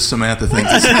such a Samantha thing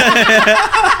to say."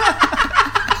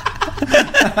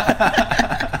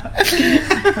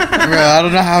 Bro, I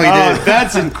don't know how he Oh, did.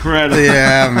 that's incredible.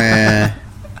 Yeah, man.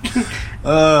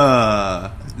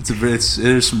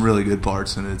 There's some really good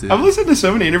parts in it, dude. I've listened to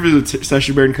so many interviews with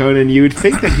Sacha Baron Cohen, and you would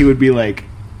think that he would be like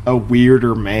a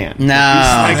weirder man. No.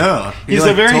 I know. He, He's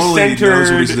like, a very totally knows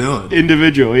what he's centered doing.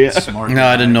 individual. Yeah. Smart No,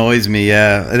 guy. it annoys me.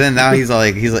 Yeah, and then now he's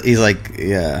like,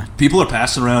 yeah. People are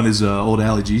passing around his old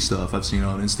Ali G stuff I've seen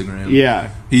on Instagram.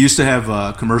 Yeah. He used to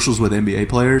have commercials with NBA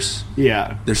players.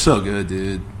 Yeah. They're so good,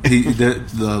 dude.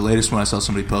 The latest one I saw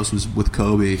somebody post was with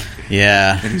Kobe,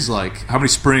 Yeah. and he's like, "How many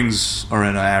springs are in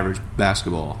an average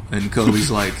basketball?" And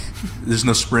Kobe's like, "There's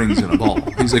no springs in a ball."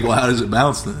 He's like, "Well, how does it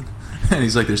bounce then?" And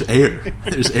he's like, "There's air.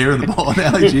 There's air in the ball." And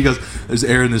Ali G goes, "There's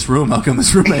air in this room. How come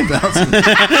this room ain't bouncing?"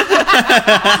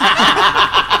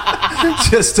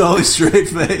 Just totally straight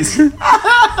face.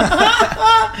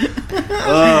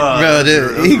 Bro,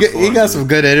 dude, he got some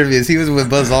good interviews. He was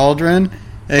with Buzz Aldrin.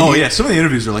 And Oh yeah, some of the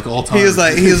interviews are like all time. He was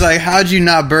like, "How'd you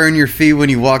not burn your feet when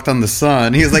you walked on the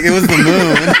sun?" He was like, "It was the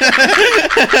moon."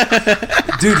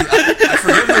 dude, I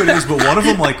forget who it is, but one of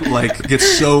them like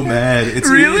gets so mad. It's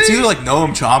either like Noam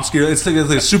Chomsky. It's like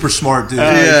a super smart dude.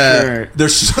 Yeah. Sure. They're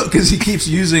so because he keeps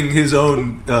using his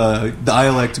own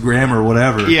dialect, grammar,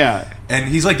 whatever. Yeah. And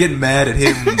he's like getting mad at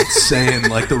him saying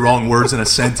like the wrong words in a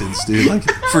sentence, dude. Like,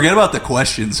 forget about the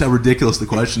questions, how ridiculous the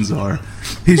questions are.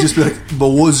 He's just be like, but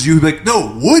was you? Like,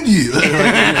 no, would you?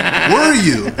 Like, were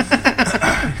you?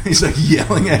 He's like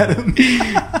yelling at him.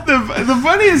 The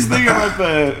funniest thing about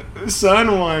the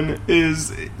son one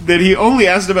is that he only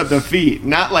asked about the feet,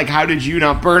 not like how did you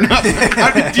not burn up?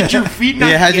 Did your feet not?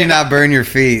 Yeah, how'd you not burn your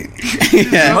feet? You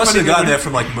Yeah. must have gotten that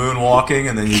from like moonwalking,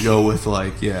 and then you go with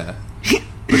like, yeah.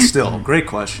 But still, great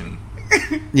question.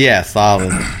 Yeah,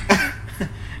 solid.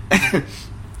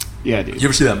 Yeah, dude. You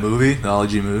ever see that movie, the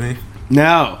Ology movie?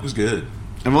 No, It was good.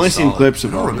 I've only seen Solid. clips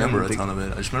of I it. don't remember a ton of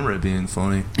it. I just remember it being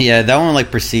funny. Yeah, that one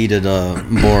like preceded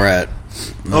Borat.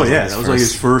 Oh yeah, that was like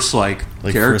his first like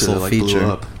character first that little like feature. blew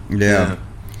up. Yeah.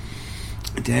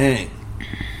 Dang.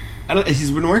 He's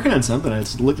been working on something. I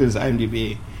just looked at his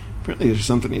IMDb. Apparently there's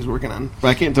something he's working on, but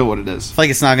I can't tell what it is. I feel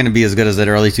like it's not going to be as good as that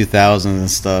early 2000s and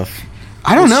stuff.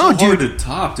 I don't know, It's so hard dude. to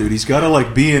top, dude. He's got to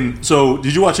like be in. So,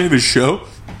 did you watch any of his show?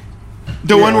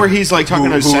 The one where he's like talking to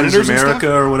Who Owns senators and America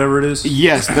stuff? or whatever it is.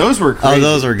 Yes, those were crazy. Oh,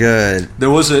 those are good.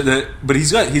 There was but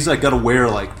he's like got to wear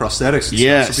like prosthetics and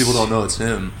Yes. stuff, so people don't know it's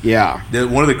him. Yeah.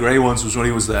 One of the great ones was when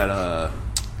he was that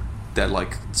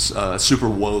like super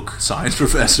woke science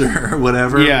professor or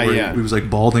whatever. Yeah, where yeah. He was like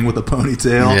balding with a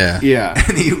ponytail. Yeah. Yeah.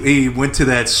 And he went to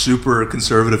that super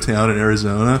conservative town in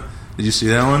Arizona. Did you see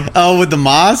that one? Oh, with the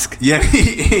mosque? Yeah,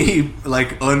 he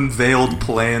like unveiled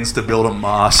plans to build a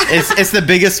mosque It's the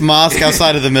biggest mosque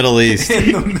outside of the Middle East.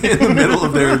 in the middle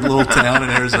of their little town in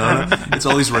Arizona. It's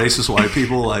all these racist white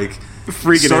people like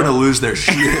Freaking starting out. to lose their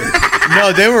shit.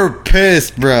 No, they were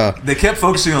pissed, bro. They kept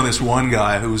focusing on this one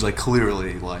guy who was like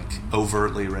clearly like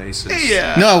overtly racist.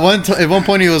 Yeah. No, at one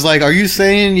point he was like, "Are you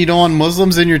saying you don't want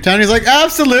Muslims in your town?" He's like,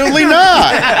 "Absolutely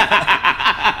not."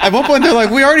 At one point they're like,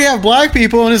 "We already have black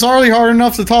people, and it's already hard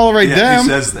enough to tolerate Yeah, them." he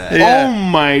says that. Yeah. Oh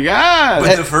my god.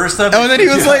 But the first time, Oh, and then he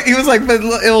was like, "But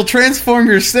it'll transform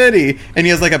your city." And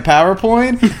he has like a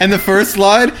PowerPoint, and the first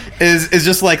slide is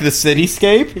just like the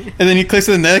cityscape, and then he clicks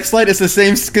to the next slide. It's the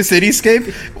same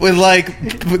cityscape with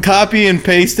like copy and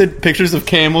pasted pictures of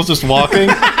camels just walking.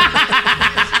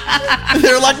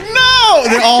 They're like, "No!"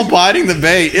 They're all biting the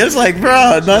bait. It's like, bro,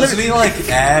 none of doesn't he like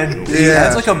add? He Yeah.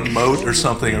 adds like a moat or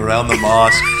something around the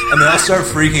mosque, and they all start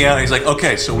freaking out. And he's like,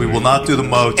 "Okay, so we will not do the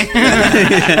moat." I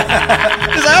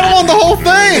don't want the whole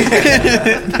thing.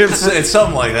 It's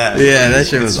something like that. Yeah, that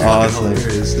shit was It's fucking awesome.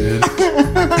 hilarious, dude.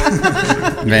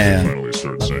 Man. Finally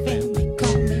started saying,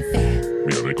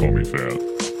 yeah, they call me fat.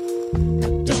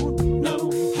 Don't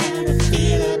know how to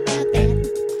feel about that.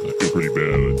 I feel pretty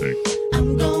bad, I think.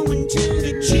 I'm going to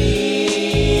the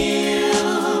gym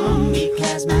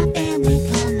because my family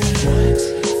call me what's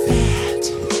fat?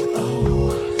 Oh,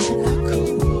 not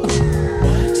cool.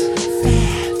 What's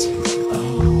fat?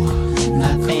 Oh,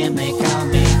 my family call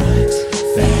me what's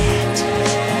fat?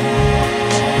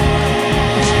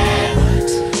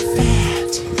 What's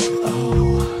fat? Oh,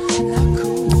 not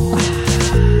cool.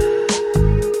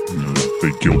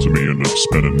 They guilted me into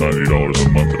spending $90 a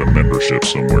month at a membership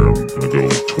somewhere. I'm gonna go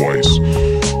like twice.